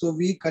MS, so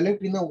we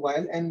collect in a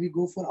while and we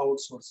go for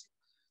outsourcing.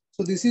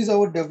 So this is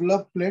our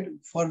developed plate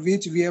for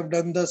which we have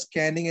done the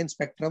scanning and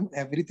spectrum,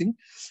 everything.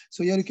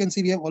 So here you can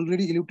see we have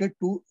already eluted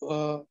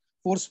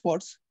four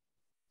spots.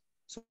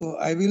 So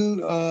I will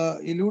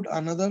elute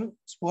another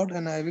spot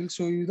and I will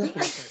show you the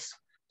process.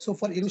 So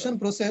for elution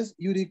process,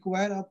 you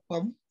require a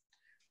pump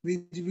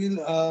which will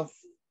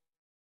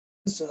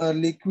fills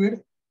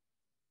liquid,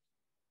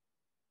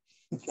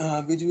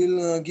 which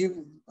will give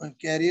a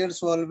carrier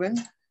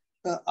solvent.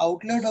 The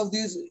outlet of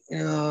this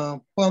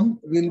pump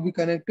will be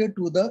connected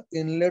to the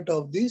inlet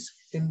of this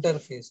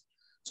interface.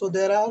 So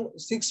there are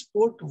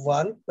 6-port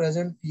valve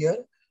present here.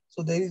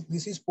 So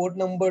this is port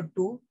number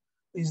 2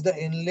 is the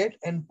inlet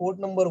and port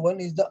number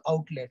 1 is the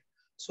outlet.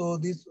 So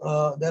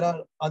there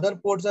are other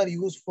ports are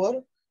used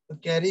for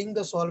carrying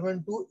the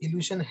solvent to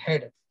elution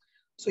head.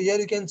 So here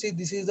you can see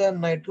this is a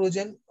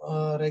nitrogen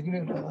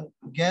regulator,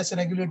 gas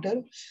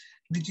regulator,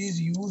 which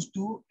is used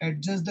to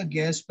adjust the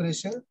gas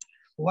pressure.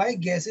 Why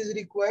gas is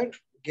required?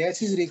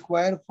 Gas is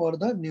required for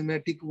the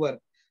pneumatic work,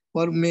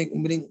 for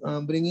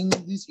bringing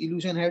this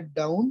elution head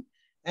down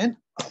and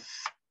up.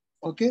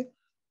 Okay,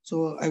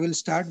 so I will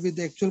start with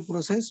the actual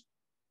process.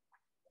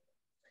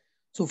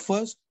 So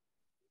first,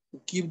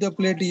 keep the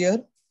plate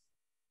here.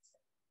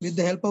 With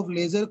the help of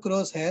laser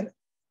crosshair,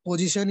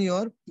 position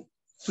your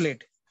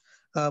plate.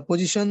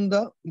 Position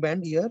the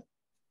band here.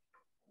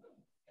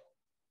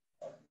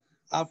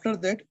 After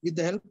that, with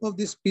the help of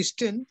this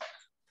piston,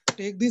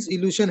 take this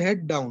elution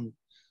head down.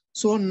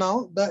 So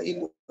now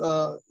the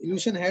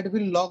elution head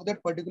will lock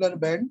that particular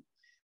band.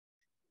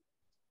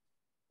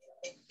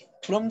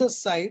 From the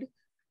side,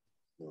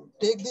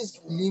 take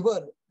this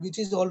lever, which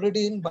is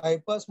already in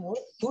bypass mode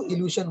to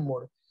elution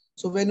mode.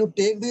 So when you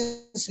take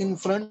this in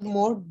front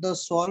mode, the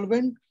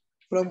solvent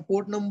from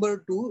port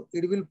number 2,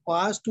 it will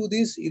pass to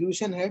this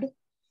elution head.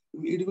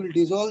 It will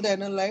dissolve the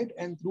analyte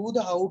and through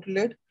the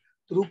outlet,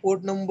 through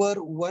port number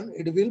 1,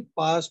 it will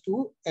pass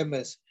to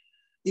MS.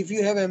 If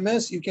you have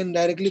MS, you can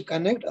directly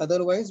connect.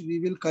 Otherwise, we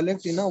will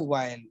collect in a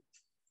vial.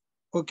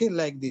 Okay,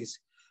 like this.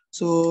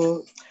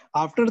 So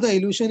after the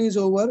elution is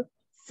over,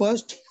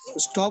 first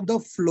stop the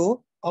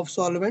flow of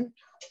solvent.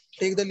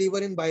 Take the lever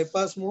in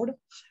bypass mode.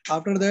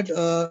 After that,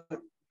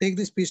 take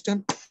this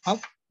piston up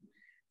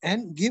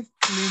and give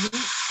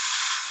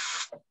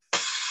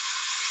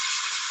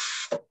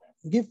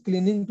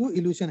cleaning to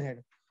elution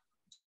head.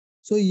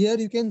 So here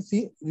you can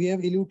see we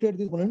have eluted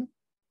this component,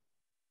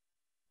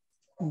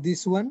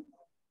 this one.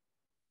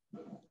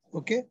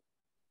 Okay.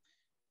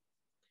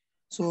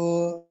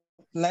 So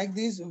like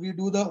this, we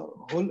do the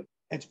whole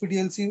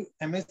HPTLC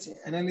MS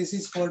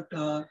analysis for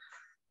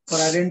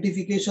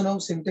identification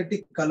of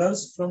synthetic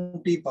colors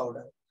from tea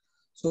powder.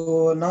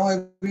 So now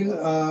I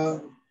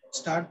will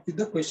start with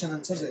the question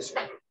answer session.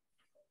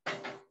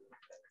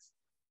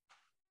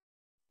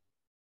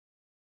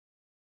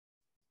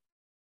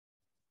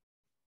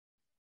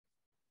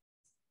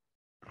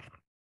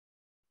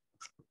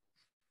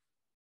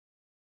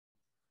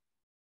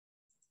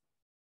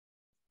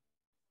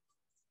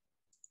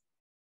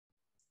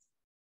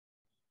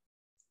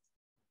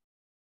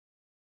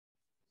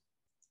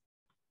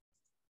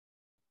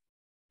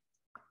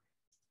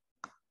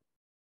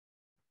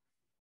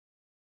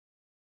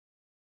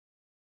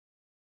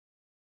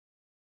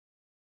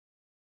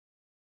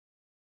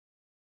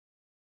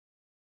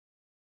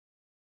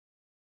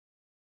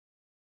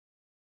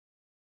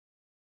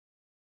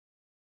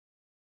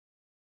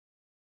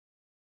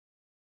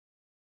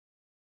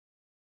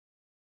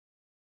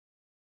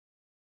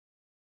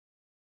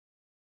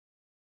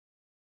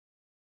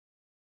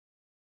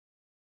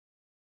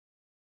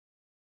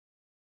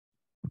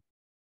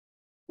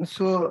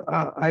 So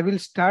I will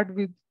start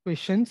with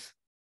questions.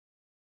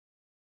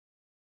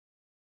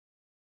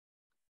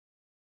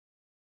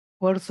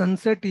 For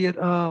sunset here,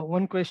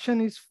 one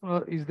question is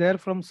there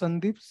from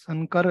Sandeep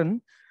Sankaran.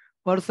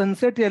 For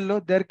sunset yellow,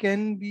 there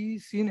can be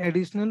seen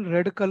additional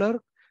red color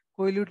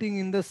coeluting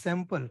in the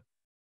sample.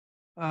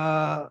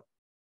 Uh,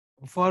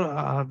 for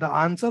the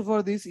answer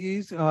for this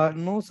is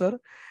no, sir.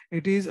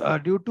 It is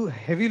due to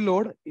heavy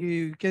load.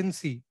 You can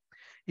see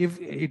if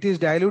it is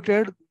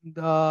diluted,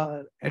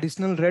 the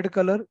additional red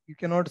color you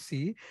cannot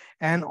see,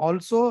 and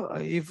also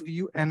if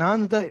you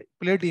enhance the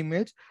plate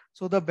image,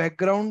 so the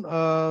background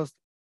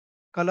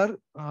color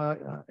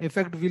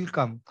effect will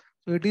come.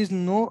 So it is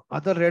no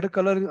other red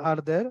color are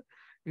there.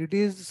 It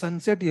is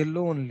sunset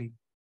yellow only.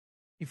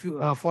 If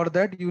you for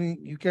that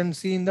you can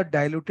see in the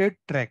diluted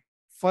track,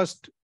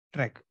 first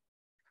track.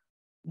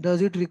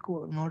 Does it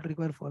not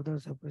require further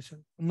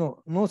separation?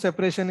 No, no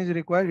separation is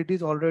required. It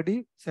is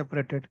already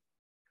separated.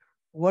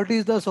 What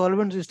is the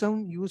solvent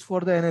system used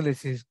for the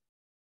analysis?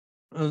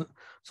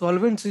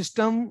 Solvent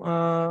system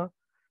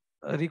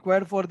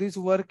required for this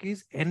work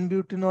is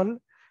N-butanol,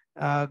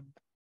 uh,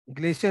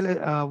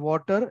 glacial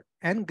water,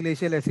 and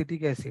glacial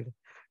acetic acid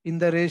in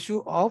the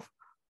ratio of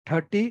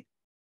 30,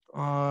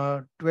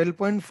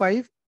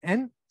 12.5,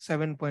 and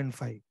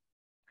 7.5.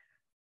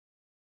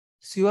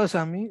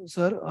 Sivasami,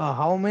 sir,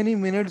 how many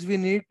minutes we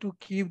need to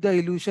keep the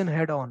illusion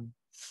head on?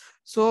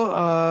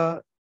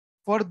 So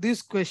for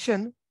this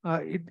question,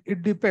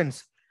 it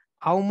depends.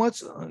 How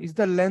much is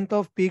the length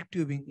of peak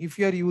tubing? If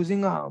you are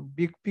using a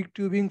big peak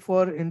tubing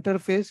for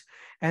interface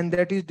and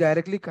that is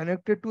directly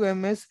connected to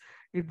MS,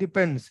 it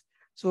depends.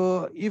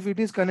 So if it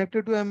is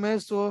connected to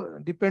MS, so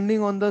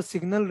depending on the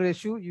signal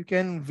ratio, you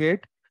can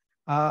wait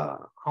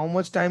how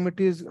much time it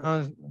is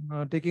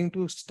taking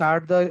to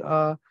start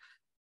the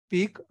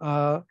peak,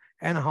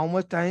 and how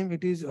much time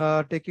it is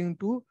taking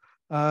to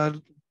uh,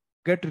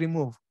 get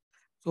removed.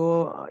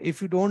 So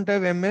if you don't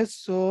have MS,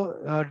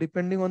 so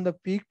depending on the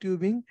peak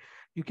tubing,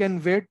 you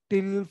can wait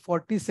till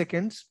 40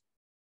 seconds,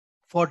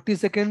 40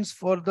 seconds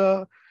for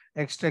the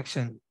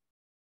extraction.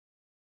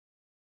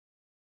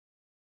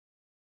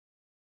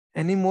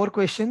 Any more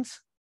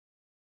questions?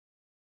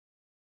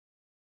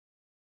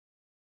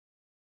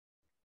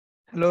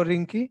 Hello,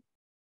 Rinki.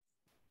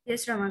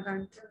 Yes,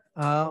 Ramakant.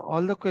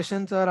 All the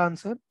questions are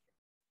answered.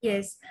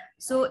 Yes.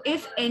 So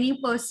if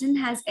any person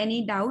has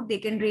any doubt, they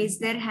can raise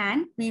their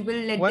hand. We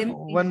will let them.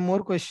 One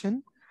more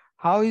question.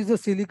 How is the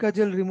silica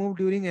gel removed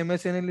during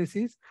MS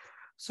analysis?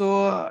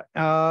 So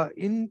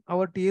in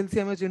our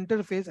TLC MS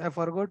interface, I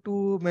forgot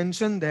to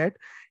mention that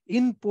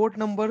in port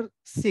number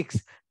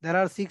 6, there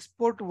are 6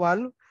 port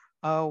valve.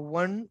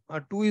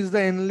 Two is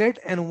the inlet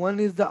and one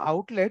is the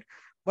outlet.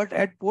 But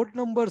at port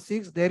number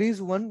 6, there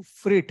is one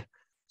frit.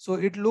 So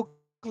it looks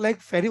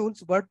like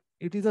ferrules, but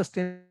it is a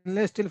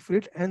stainless steel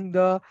frit, and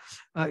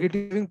it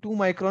is having 2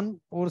 micron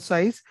pore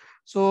size.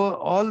 So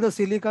all the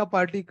silica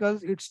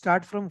particles, it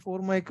start from 4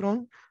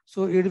 micron.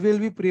 So it will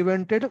be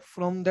prevented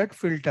from that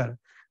filter.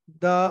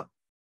 The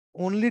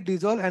only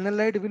dissolved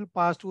analyte will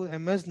pass to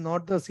MS,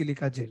 not the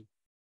silica gel.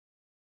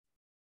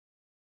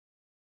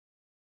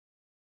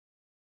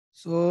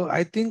 So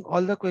I think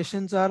all the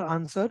questions are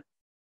answered.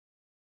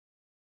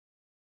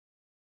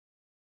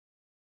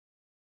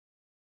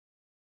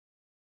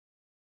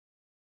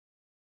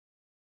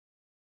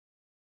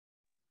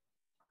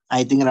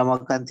 I think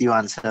Ramakant, you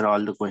answer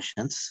all the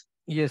questions.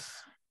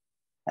 Yes.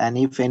 And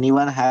if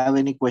anyone have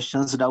any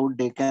questions, doubt,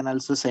 they can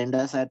also send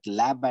us at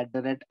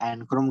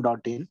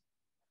lab@anchrom.in.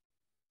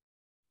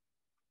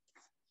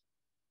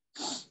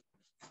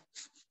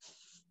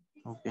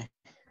 Okay.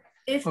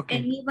 If Okay.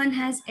 anyone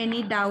has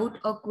any doubt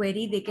or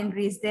query, they can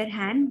raise their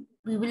hand.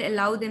 We will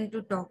allow them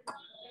to talk.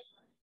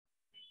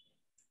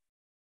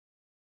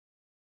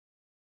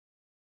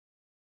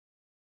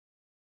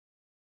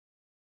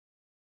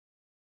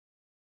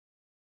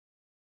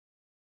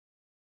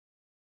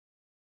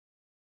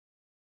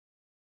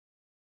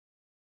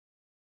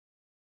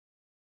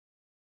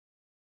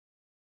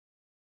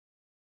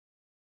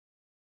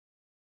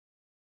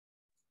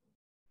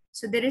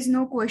 So there is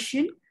no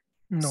question.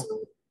 No.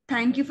 So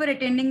thank you for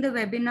attending the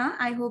webinar.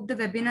 I hope the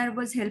webinar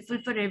was helpful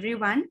for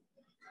everyone.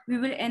 We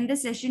will end the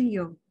session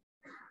here.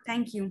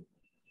 Thank you.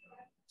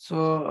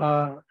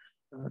 So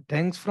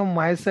thanks from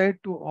my side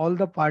to all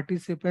the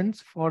participants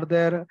for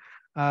their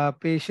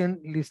patient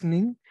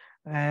listening,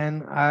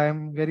 and I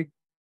am very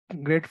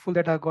grateful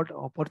that I got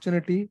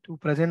opportunity to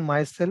present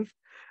myself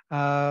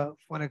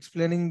for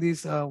explaining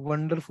this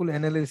wonderful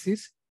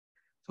analysis.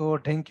 So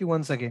thank you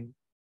once again.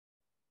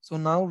 So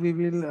now we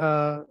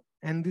will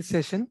end this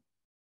session.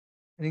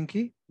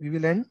 Rinki, we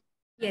will end.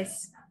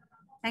 Yes.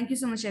 Thank you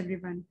so much,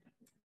 everyone.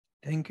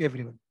 Thank you,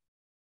 everyone.